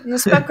serga.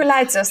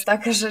 Spekulacijos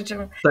tokia, žodžiu.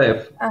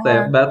 Taip,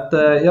 bet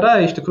yra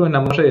iš tikrųjų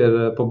nemažai ir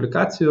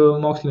publikacijų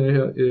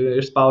mokslinių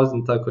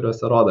išspausdinta,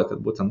 kuriuose rodo,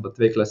 kad būtent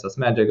veikliosios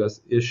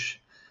medžiagos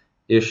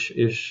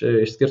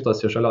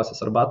išskirtos iš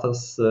žaliosios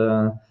arbatos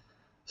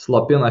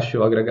slopina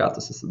šių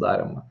agregatų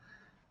susidarimą.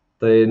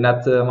 Tai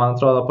net, man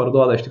atrodo,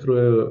 parduoda iš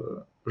tikrųjų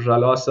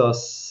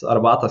žaliosios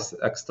arbatos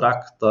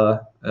ekstraktą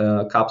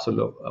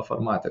kapsulių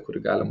formate,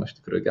 kurį galima iš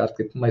tikrųjų gerti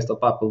kaip maisto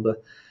papildą.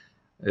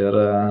 Ir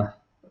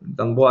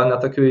ten buvo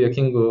netokių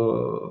juokingų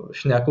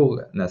šnekų,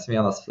 nes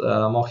vienas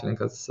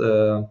mokslininkas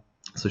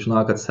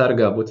sužinojo, kad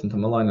serga būtent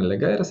amiloidine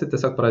liga ir jisai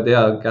tiesiog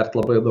pradėjo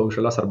gerti labai daug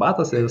žalios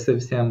arbatos ir jisai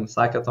visiems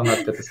sakė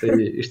tuomet, kad jisai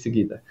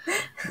išsigydė.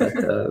 Bet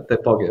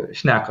taipogi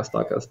šnekos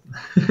tokios.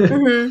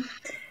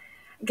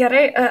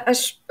 Gerai, aš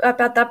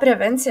apie tą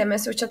prevenciją,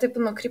 mes jau čia taip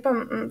nukrypam,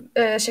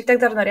 šiek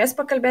tiek dar norės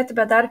pakalbėti,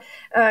 bet dar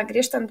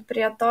grįžtant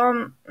prie to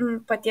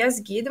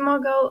paties gydymo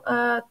gal,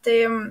 tai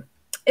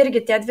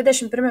irgi tie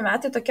 21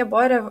 metai tokie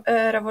buvo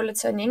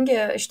revoliucioningi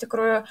iš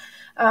tikrųjų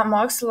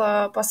mokslo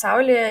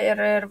pasaulyje ir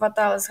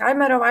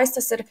Alzheimerio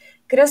vaistas ir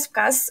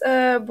CRISPR-Cas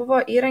buvo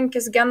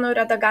įrankis genų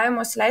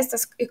redagavimo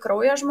suleistas į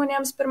kraują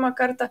žmonėms pirmą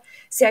kartą,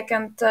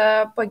 siekiant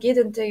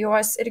pagydinti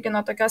juos irgi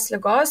nuo tokios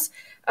ligos,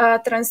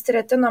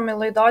 transtiretino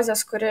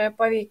amiloidozės, kuri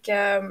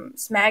paveikia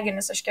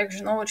smegenis, aš kiek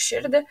žinau, ir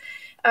širdį.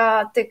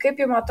 Tai kaip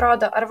jums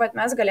atrodo, ar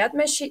mes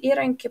galėtume šį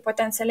įrankį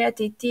potencialiai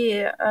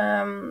ateityje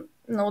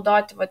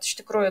naudoti iš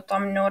tikrųjų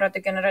tom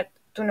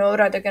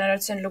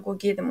neurodegeneracinių ligų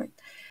gydymui?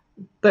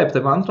 Taip,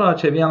 tai man atrodo,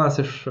 čia vienas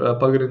iš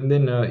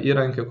pagrindinių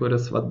įrankių,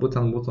 kuris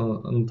būtent būtų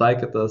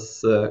nutaikytas,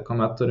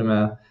 kuomet turime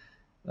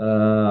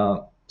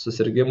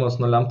susirgimus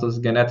nulemtus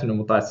genetinių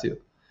mutacijų.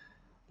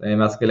 Tai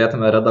mes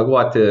galėtume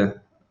redaguoti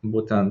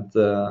būtent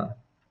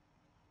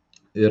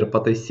ir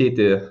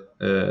pataisyti,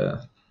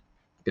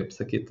 kaip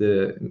sakyti,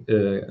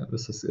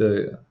 visus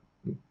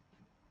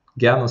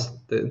genus,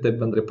 taip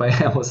bendrai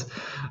paėmus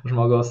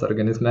žmogaus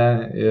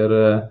organizme ir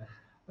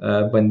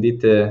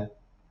bandyti,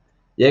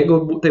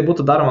 jeigu tai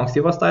būtų daroma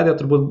ankstyvo stadija,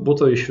 turbūt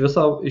būtų iš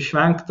viso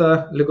išvengta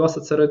ligos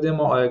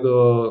atsiradimo, o jeigu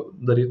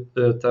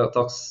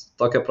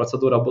tokia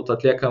procedūra būtų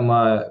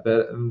atliekama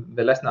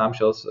vėlesnio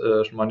amžiaus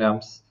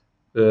žmonėms,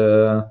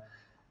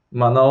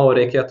 manau,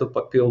 reikėtų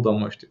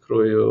papildomų iš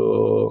tikrųjų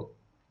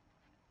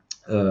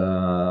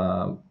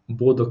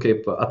būdų, kaip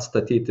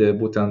atstatyti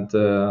būtent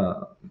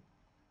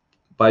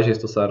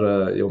pažeistus ar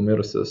jau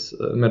mirusias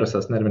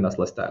nervinės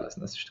ląstelės.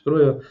 Nes iš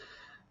tikrųjų,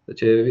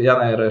 čia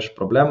viena yra iš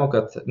problemų,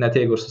 kad net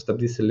jeigu ir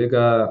sustabdysi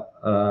ligą,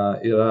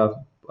 yra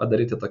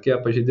padaryti tokie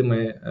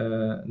pažeidimai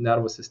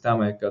nervų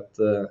sistemai, kad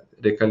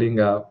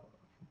reikalinga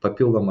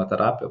papildoma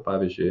terapija,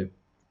 pavyzdžiui,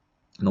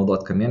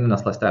 naudoti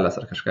kamieninės ląstelės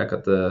ar kažką,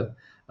 kad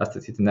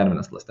atstatyti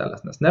nervinės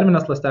ląstelės. Nes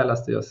nervinės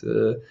ląstelės, tai jos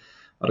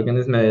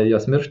organizme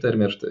jos miršta ir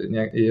miršta,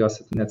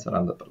 jos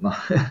neatsiranda per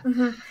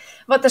naują.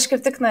 Vat aš kaip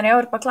tik norėjau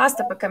ir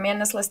paklausti apie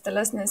kamieninės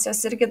ląsteles, nes jos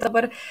irgi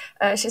dabar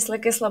šiais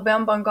laikais labai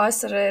ant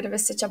bangos ir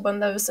visi čia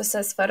bando visose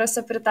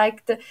sferose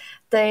pritaikyti.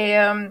 Tai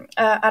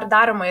ar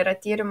daroma yra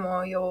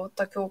tyrimų jau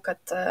tokių,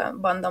 kad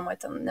bandoma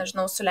ten,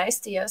 nežinau,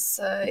 suleisti jas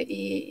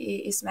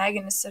į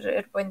smegenis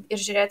ir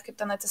žiūrėti, kaip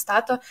ten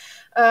atsistato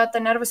ta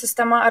nervų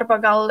sistema, arba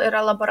gal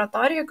yra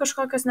laboratorijoje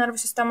kažkokios nervų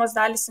sistemos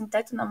dalys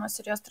sintetinamos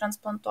ir jos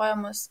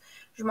transplantuojamos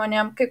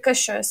žmonėm.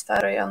 Kas šioje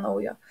sferoje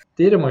naujo?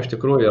 Tyrimų iš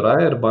tikrųjų yra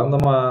ir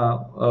bandoma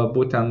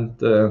būtent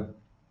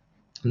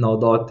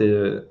naudoti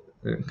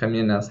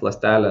kamieninės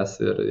ląstelės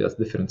ir jas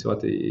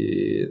diferencijuoti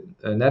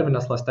į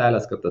nervinės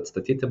ląstelės, kad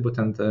atstatyti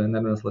būtent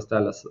nervinės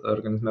ląstelės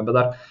organizme. Bet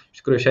dar iš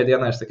tikrųjų šią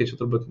dieną, aš sakyčiau,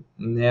 turbūt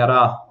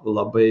nėra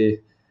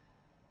labai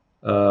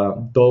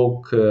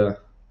daug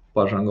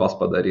pažangos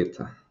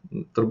padaryta.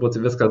 Turbūt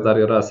viskas dar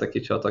yra,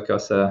 sakyčiau,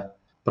 tokiose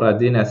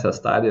pradinėse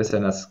stadijose,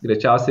 nes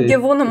greičiausiai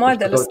gyvūnų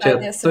modelio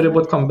stadijose turi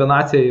būti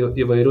kombinacija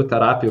įvairių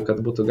terapijų, kad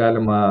būtų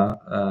galima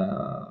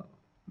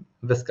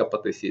viską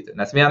pataisyti.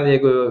 Nes vien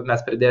jeigu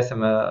mes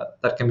pridėsime,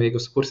 tarkim, jeigu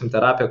sukursim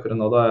terapiją, kuri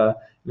naudoja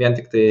vien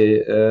tik tai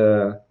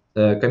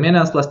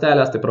kamieninės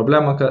ląstelės, tai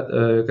problema,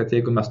 kad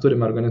jeigu mes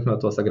turime organizme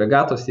tuos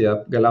agregatus, jie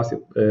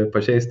galiausiai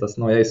pažeistas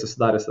naujai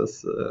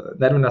susidariusias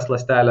nervinės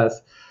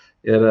ląstelės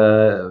ir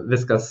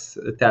viskas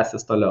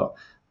tęsis toliau.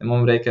 Tai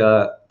mums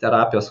reikia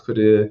terapijos,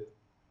 kuri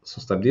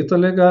sustabdytų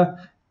ligą,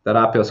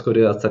 terapijos,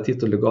 kuri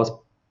atstatytų ligos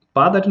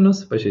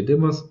padarinius,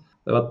 pažeidimus.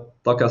 Tai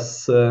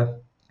tokias,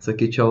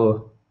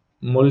 sakyčiau,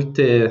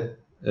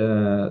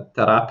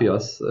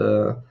 multiterapijos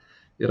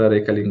yra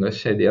reikalingos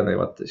šiai dienai,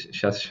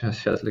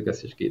 šias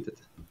ligas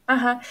išgydyti.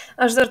 Aha,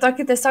 aš dar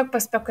tokį tiesiog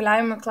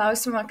paspekuliavimą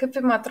klausimą, kaip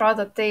jums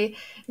atrodo, tai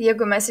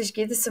jeigu mes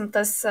išgydysim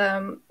tas,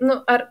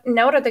 ar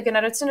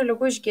neurodegeneracinių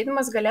ligų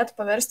išgydymas galėtų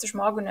paversti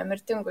žmogų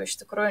nemirtingu iš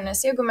tikrųjų,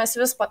 nes jeigu mes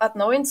vis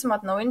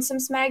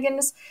atnaujinsim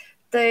smegenis,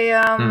 tai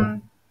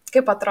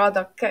kaip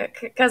atrodo,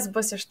 kas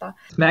bus iš to?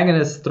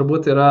 Smegenis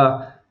turbūt yra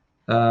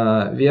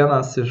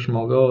vienas iš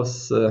žmogaus,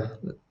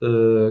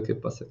 kaip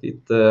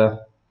pasakyti,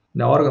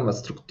 ne organų, bet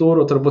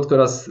struktūrų, turbūt,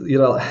 kurios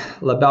yra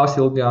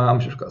labiausiai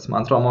ilgaamžiškos.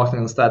 Man atrodo,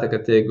 mokslininkai nustatė,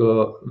 kad jeigu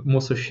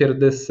mūsų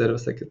širdis ir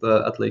visa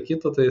kita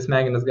atlaikytų, tai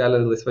smegenis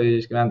gali laisvai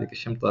išgyventi iki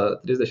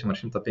 130 ar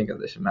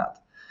 150 metų.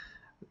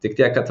 Tik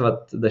tiek, kad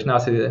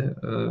dažniausiai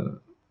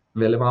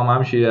vėlyvam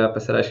amžiuje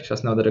pasireiškia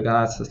šios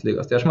neurodegeneracinės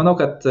ligos. Tai aš manau,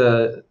 kad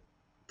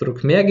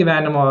trukmė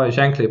gyvenimo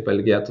ženkliai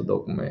pailgėtų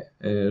daugumai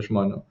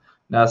žmonių.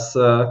 Nes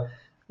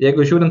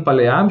jeigu žiūrint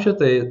palei amžių,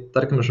 tai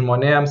tarkim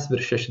žmonėms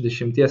virš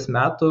 60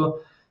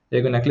 metų,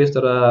 jeigu neklystu,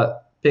 yra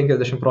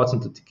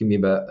 50%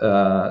 tikimybė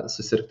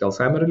susirgti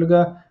Alzheimerio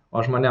ligą,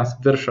 o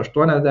žmonėms virš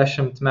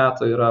 80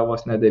 metų yra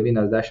vos ne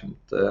 90%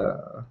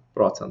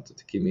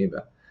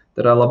 tikimybė.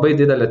 Tai yra labai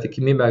didelė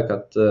tikimybė,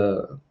 kad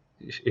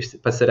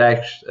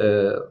pasireikš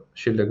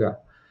ši liga.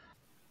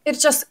 Ir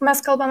čia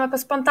mes kalbame apie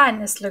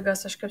spontaninės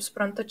ligas, aš kaip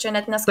suprantu, čia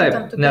net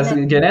neskaitant. Taip, nes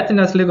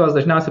genetinės ligos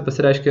dažniausiai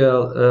pasireiškia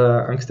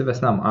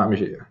ankstyvesniam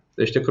amžiuje.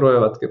 Tai iš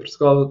tikrųjų, kaip ir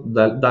sakau,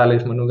 daliai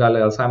žmonių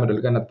gali Alzheimerio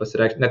liga net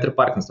pasireikšti, net ir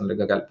Parkinson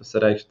liga gali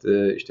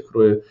pasireikšti iš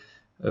tikrųjų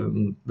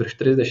virš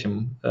 30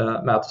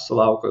 metų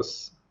sulaukus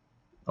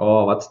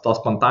o tos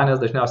spontanės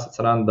dažniausiai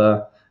atsiranda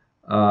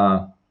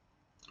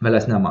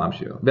vėlesniam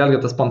amžiuje.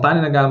 Vėlgi, tas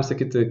spontaninė galim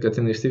sakyti, kad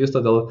jinai išsivysto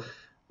dėl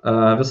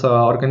viso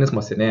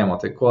organizmo senėjimo.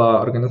 Tai kuo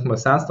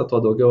organizmas sensta, tuo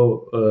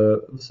daugiau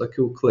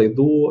visokių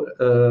klaidų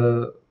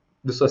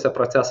visuose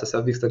procesuose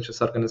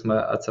vykstančius organizme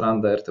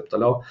atsiranda ir taip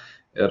toliau.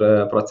 Ir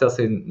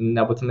procesai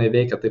nebūtinai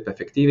veikia taip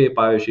efektyviai.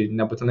 Pavyzdžiui,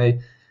 nebūtinai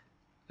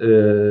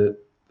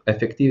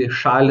efektyviai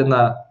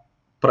šalina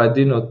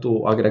pradinių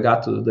tų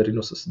agregatų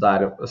darinių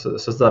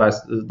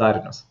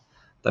susidarinius.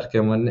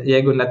 Tarkim,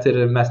 jeigu net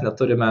ir mes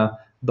neturime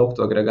daug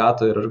tų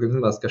agregatų ir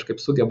organizmas kažkaip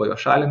sugeba jo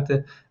šalinti,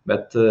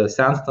 bet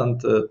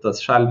senstant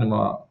tas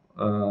šalinimo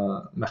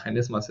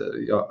mechanizmas,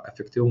 jo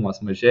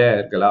efektyvumas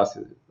mažėja ir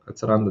galiausiai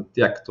atsiranda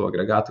tiek tų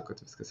agregatų, kad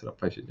viskas yra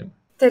pažeidžiama.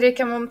 Tai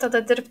reikia mums tada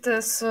dirbti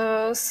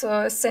su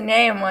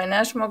senėjimu,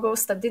 ne,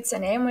 žmogaus stabdyti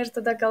senėjimą ir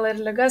tada gal ir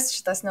ligas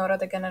šitas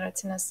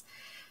neurodegeneracinės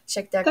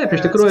šiek tiek. Taip,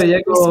 iš tikrųjų,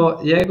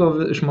 jeigu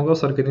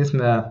žmogaus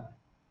organizme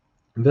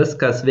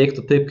viskas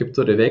veiktų taip, kaip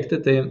turi veikti,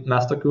 tai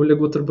mes tokių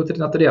ligų turbūt ir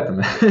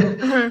neturėtume.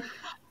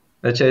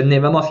 Čia nei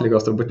vienos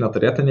lygos turbūt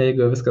neturėtume,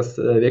 jeigu viskas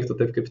veiktų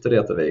taip, kaip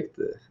turėtų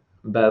veikti.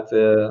 Bet,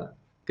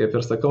 kaip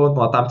ir sakau,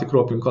 nuo tam tikrų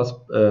aplinkos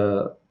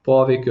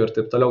poveikių ir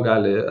taip toliau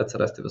gali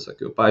atsirasti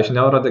visokių. Pavyzdžiui,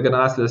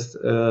 neurodegeneracinės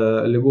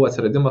lygų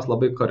atsiradimas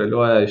labai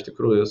koreliuoja iš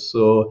tikrųjų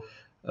su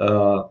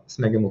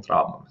smegenų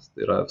traumomis. Tai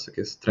yra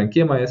visokiais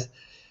trankimais.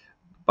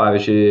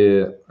 Pavyzdžiui,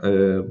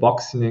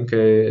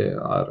 boksininkai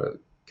ar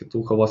kitų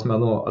kovos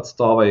menų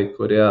atstovai,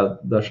 kurie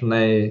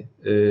dažnai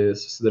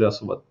susiduria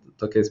su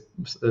tokiais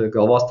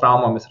galvos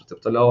traumomis ir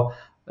taip toliau,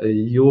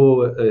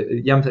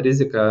 jiems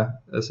rizika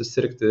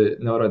susirgti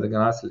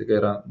neurodegeneracinę ligą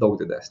yra daug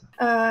didesnė.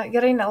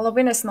 Gerai,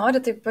 labai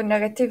nesinori taip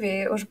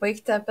negatyviai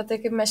užbaigti apie tai,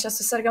 kaip mes čia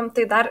susirgam,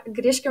 tai dar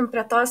grįžkim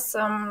prie tos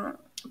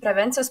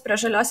prevencijos, prie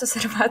žaliosios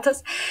arbatos.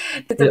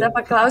 Tai tada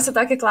paklausiu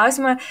tokį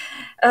klausimą.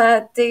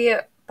 Tai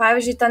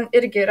pavyzdžiui, ten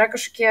irgi yra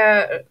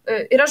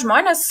yra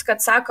žmonės,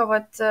 kad sako,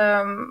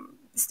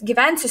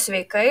 gyvensiu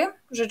sveikai,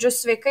 žodžiu,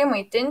 sveikai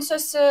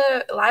maitinsiuosi,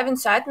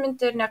 lavinsiu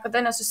atmintį ir niekada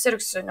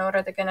nesusirgsiu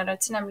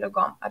neurodegeneraciniam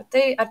ligom. Ar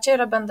čia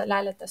yra bent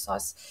dalelė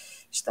tiesos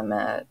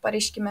šitame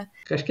pareiškime?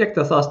 Kažkiek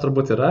tiesos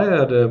turbūt yra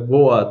ir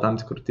buvo tam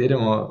tikrų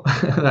tyrimų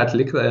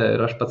atlikta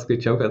ir aš pats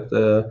skaičiau, kad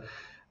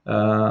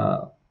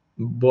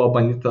buvo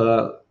bandyta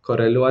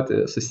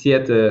koreliuoti,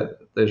 susijęti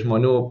tai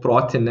žmonių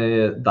protinį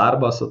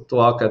darbą su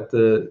tuo, kad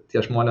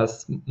tie žmonės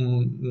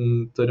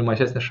turi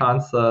mažesnį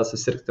šansą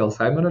susirgti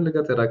Alzheimerio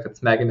ligą, tai yra, kad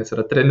smegenys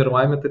yra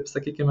treniruojami, taip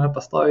sakykime,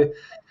 pastoviai.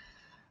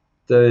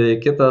 Tai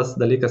kitas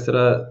dalykas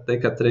yra tai,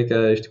 kad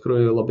reikia iš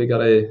tikrųjų labai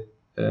gerai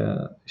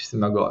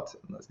išsimiegoti.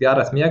 Nes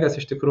geras miegas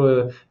iš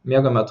tikrųjų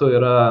miego metu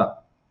yra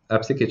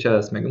apsikeičia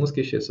smegenų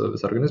skysčiai su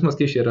viso organizmo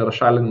skysčiai ir yra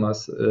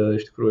šalinimas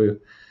iš tikrųjų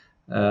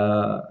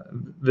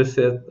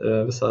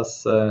visas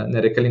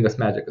nereikalingas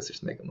medžiagas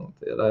iš smegenų.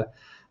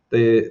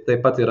 Tai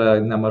taip pat yra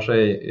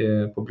nemažai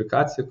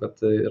publikacijų,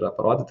 kad yra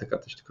parodyti,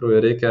 kad iš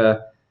tikrųjų reikia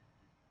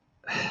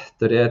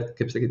turėti,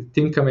 kaip sakyti,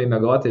 tinkamai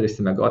miegoti ir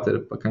išsimiegoti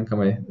ir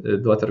pakankamai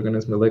duoti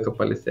organizmui laiko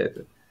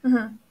pailsėti.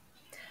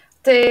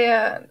 Tai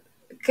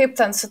kaip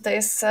ten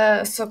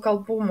su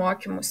kalbų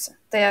mokymusi?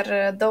 Tai ar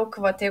daug,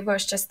 jeigu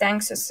aš čia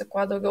stengsiuosi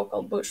kuo daugiau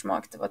kalbų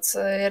išmokti,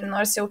 ir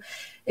nors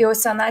jau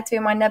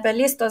senatvėje man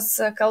nebelys tos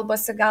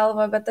kalbos į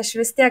galvą, bet aš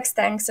vis tiek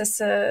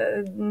stengsiuosi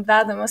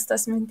vedamas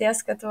tos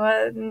minties, kad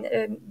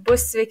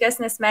bus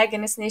sveikesnės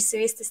smegenys,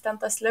 neišsivystys ten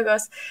tos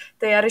ligos,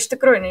 tai ar iš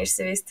tikrųjų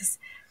neišsivystys?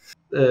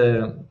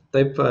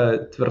 Taip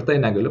tvirtai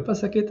negaliu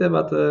pasakyti,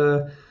 bet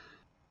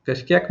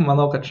kažkiek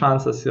manau, kad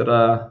šansas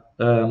yra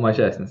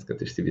mažesnis,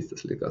 kad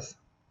išsivystys ligos.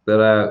 Tai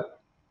yra,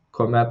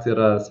 kuomet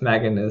yra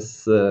smegenys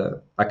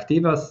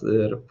aktyvios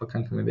ir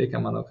pakankamai veikia,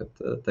 manau, kad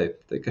taip,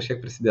 tai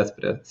kažkiek prisidės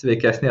prie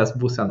sveikesnės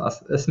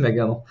būsenos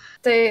smegenų.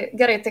 Tai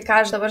gerai, tai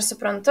ką aš dabar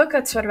suprantu,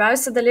 kad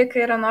svarbiausi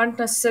dalykai yra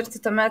norint nesusirgti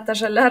tuomet ta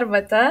žalia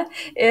arbata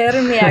ir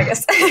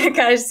miegas,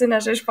 ką aš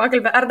sinežu iš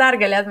pokalbio. Ar dar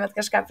galėtumėt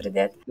kažką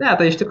pridėti? Ne,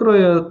 tai iš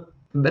tikrųjų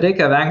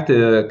reikia vengti,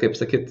 kaip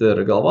sakyti,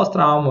 ir galvos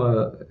traumų.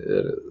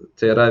 Ir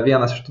tai yra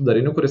vienas iš tų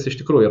darinių, kuris iš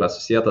tikrųjų yra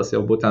susijęs jau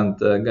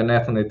būtent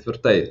ganėtinai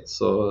tvirtai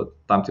su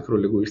tam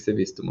tikrų ligų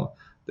išsivystymu.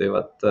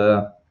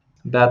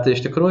 Bet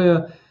iš tikrųjų,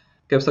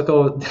 kaip sakau,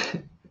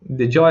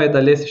 didžioji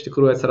dalis iš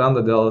tikrųjų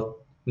atsiranda dėl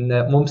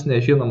mums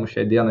nežinomų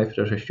šiai dienai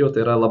priežasčių.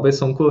 Tai yra labai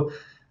sunku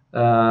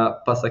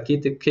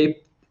pasakyti,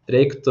 kaip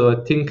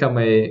reiktų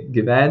tinkamai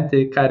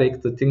gyventi, ką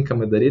reiktų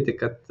tinkamai daryti,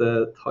 kad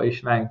to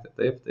išvengti.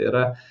 Taip, tai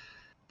yra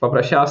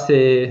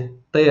paprasčiausiai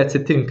tai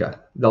atsitinka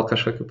dėl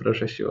kažkokių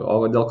priežasčių.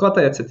 O dėl ko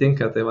tai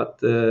atsitinka, tai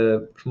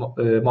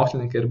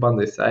mokslininkai ir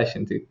bando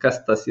išsiaiškinti, kas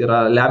tas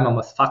yra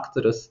lemiamas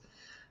faktorius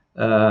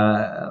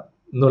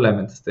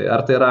nulemintis. Tai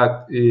ar tai yra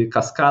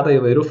kaskada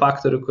įvairių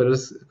faktorių,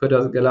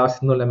 kurios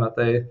galiausiai nulemia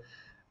tai,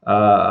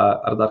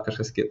 ar dar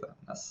kažkas kita.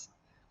 Nes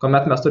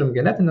kuomet mes turim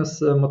genetinius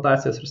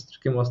mutacijas ir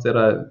sutrikimus, tai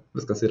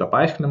viskas yra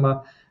paaiškinama,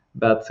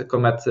 bet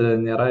kuomet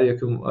nėra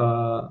jokių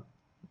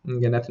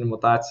genetinių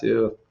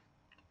mutacijų,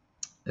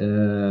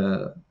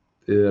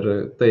 ir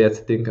tai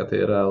atsitinka, tai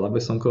yra labai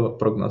sunku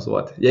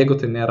prognozuoti. Jeigu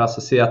tai nėra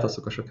susijęta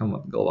su kažkokiam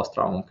galvos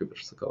traumom, kaip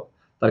aš sakau.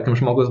 tarkim,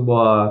 žmogus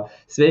buvo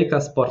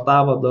sveikas,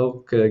 sportavo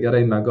daug,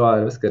 gerai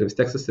miegojo ir viską, ir vis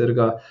tiek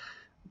susirgo.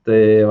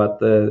 Tai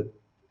vat,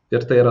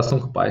 ir tai yra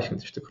sunku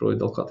paaiškinti iš tikrųjų,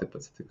 dėl ko taip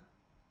atsitiko.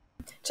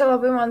 Čia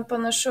labai man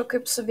panašu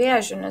kaip su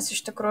vėžiu, nes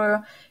iš tikrųjų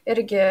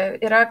irgi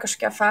yra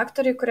kažkokie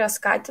faktoriai, kurie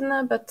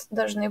skatina, bet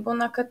dažnai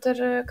būna, kad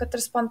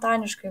ir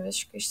spontaniškai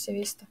visiškai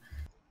išsivysto.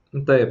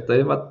 Taip, tai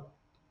vat,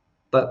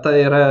 ta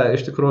yra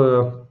iš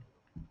tikrųjų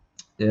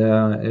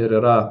ir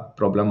yra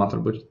problema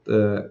turbūt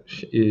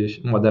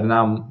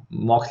moderniam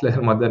moksle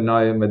ir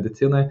modernioji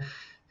medicinai,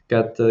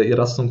 kad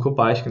yra sunku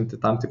paaiškinti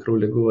tam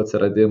tikrų ligų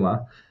atsiradimą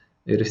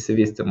ir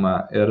išsivystymą.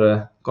 Ir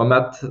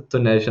kuomet tu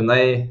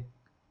nežinai,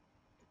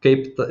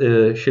 kaip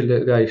ši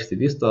liga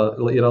išsivysto,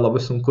 yra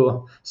labai sunku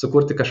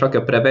sukurti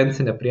kažkokią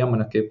prevencinę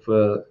priemonę, kaip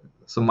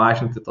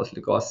sumažinti tos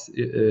ligos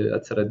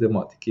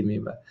atsiradimo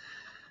tikimybę.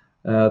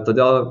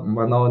 Todėl,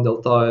 manau,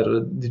 dėl to ir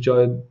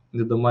didžioji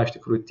diduma iš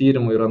tikrųjų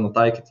tyrimų yra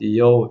nutaikyti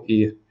jau į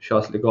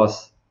šios ligos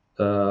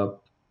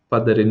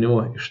padarinių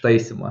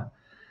ištaisymą.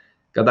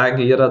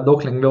 Kadangi yra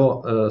daug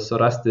lengviau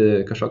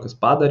surasti kažkokius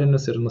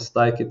padarinius ir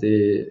nusitaikyti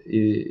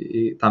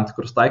į tam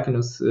tikrus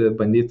taikinius,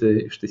 bandyti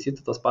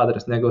ištaisyti tos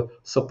padarinius, negu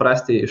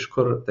suprasti, iš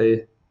kur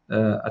tai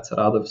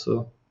atsirado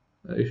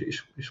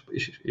iš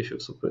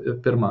visų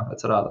pirma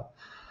atsirado.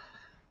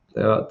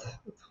 Tai vat,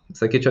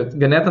 sakyčiau,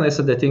 ganėtinai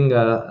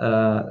sudėtinga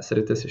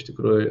sritis iš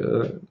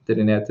tikrųjų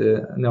tyrinėti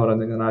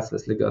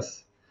neurodegeneracinės ligas,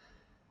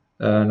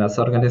 nes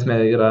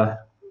organizme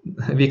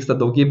vyksta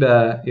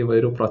daugybė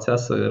įvairių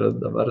procesų ir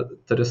dabar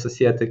turi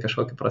susijęti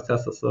kažkokį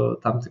procesą su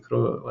tam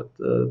tikrų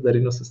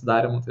darinių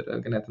susidarimu, tai yra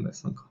ganėtinai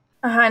sunku.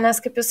 Aha, nes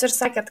kaip jūs ir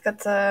sakėt,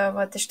 kad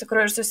iš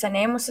tikrųjų ir su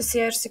senėjimu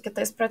susiję ir su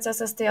kitais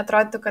procesais, tai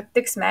atrodytų, kad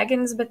tik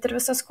smegenys, bet ir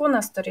visas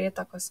kūnas turi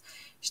įtakos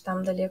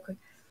šitam dalykui.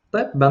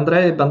 Taip,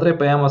 bendrai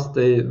paėmus,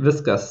 tai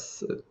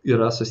viskas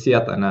yra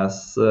susijęta,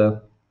 nes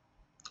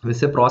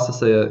visi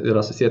procesai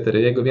yra susijęti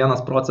ir jeigu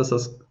vienas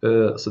procesas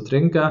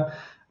sutrinka,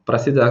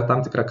 prasideda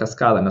tam tikra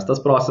kaskada, nes tas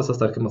procesas,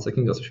 tarkim,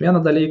 atsakingas už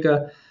vieną dalyką,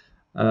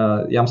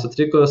 jam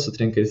sutrikus,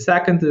 sutrinka ir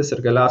sekantis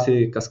ir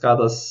galiausiai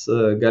kaskados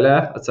gale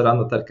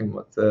atsiranda, tarkim,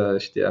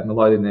 šitie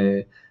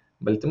amiloidiniai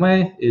baltymai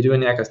ir jų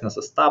niekas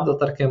nesustabdo,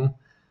 tarkim,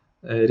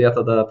 ir jie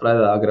tada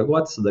pradeda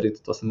agreguoti,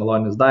 sudaryti tuos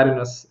amiloidinius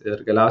darinius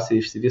ir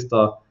galiausiai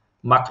išsivysto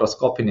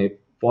makroskopiniai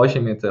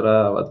požymiai, tai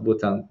yra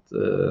būtent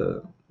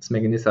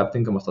smegenyse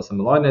aptinkamos tos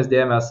amiloidinės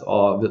dėmės,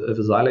 o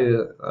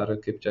vizualiai, ar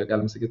kaip čia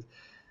galim sakyti,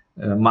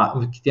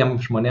 kitiem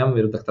žmonėm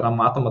ir daktaram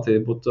matoma, tai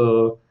būtų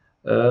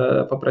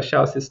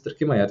paprasčiausiai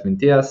sutrikimai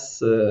atminties,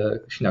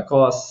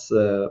 šnekos,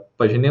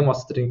 pažinimo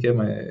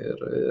sutrinkimai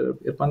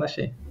ir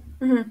panašiai.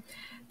 Mhm.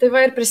 Tai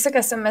va ir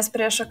prisikasėm mes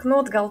prie šaknų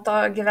gal to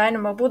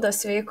gyvenimo būdo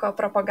sveiko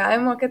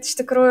propagavimo, kad iš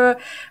tikrųjų,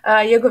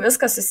 jeigu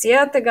viskas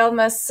susiję, tai gal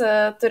mes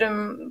turim,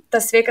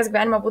 tas sveikas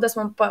gyvenimo būdas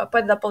mums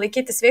padeda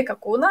palaikyti sveiką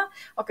kūną,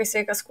 o kai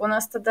sveikas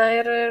kūnas, tada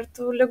ir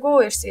tų ligų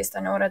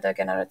išsivysto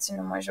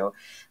neurodegeneracinių mažiau.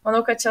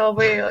 Manau, kad čia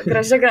labai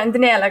graži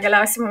grandinėlė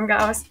galiausiai mums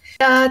gavos.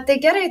 Tai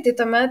gerai, tai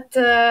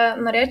tuomet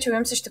norėčiau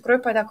Jums iš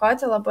tikrųjų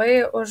padėkoti labai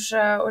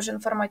už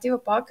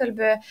informatyvų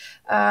pokalbį.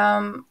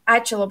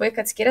 Ačiū labai,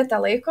 kad skiriate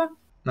laiko.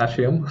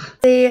 Ačiū Jums.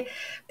 Tai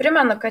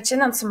primenu, kad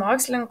šiandien su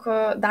mokslininku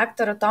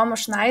daktaru Tomu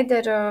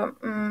Šneideriu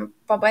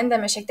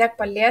pabandėme šiek tiek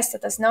paliesti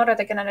tas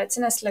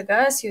neurodegeneracinės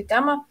ligas, jų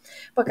temą,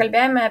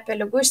 pakalbėjome apie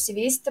ligų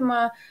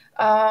išsivystymą,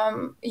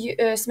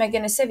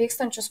 smegenyse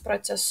vykstančius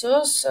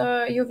procesus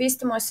jų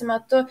vystymosi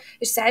metu,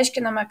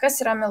 išsiaiškiname, kas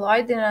yra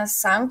amiloidinės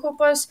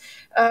sankaupos,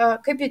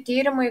 kaip jų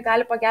tyrimai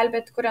gali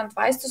pagelbėti kuriant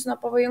vaistus nuo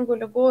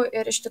pavojingų ligų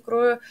ir iš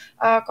tikrųjų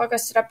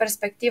kokios yra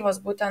perspektyvos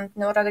būtent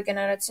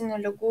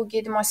neurodegeneracinių ligų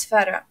gydymo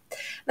sferoje.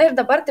 Na ir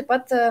dabar taip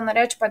pat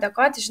norėčiau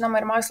padėkoti,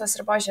 žinoma, ir Mokslo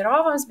sriubos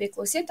žiūrovams bei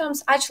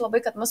klausytojams. Ačiū labai,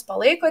 kad mus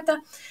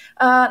palaikote.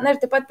 Na ir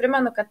taip pat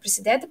primenu, kad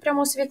prisidėti prie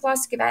mūsų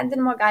veiklos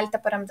įgyvendinimo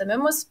galite paremdami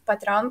mus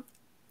Patreon.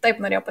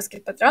 Taip norėjau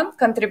pasakyti Patreon,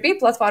 Contribui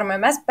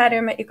platformoje. Mes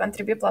perėjome į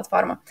Contribui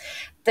platformą.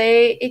 Tai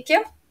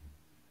iki.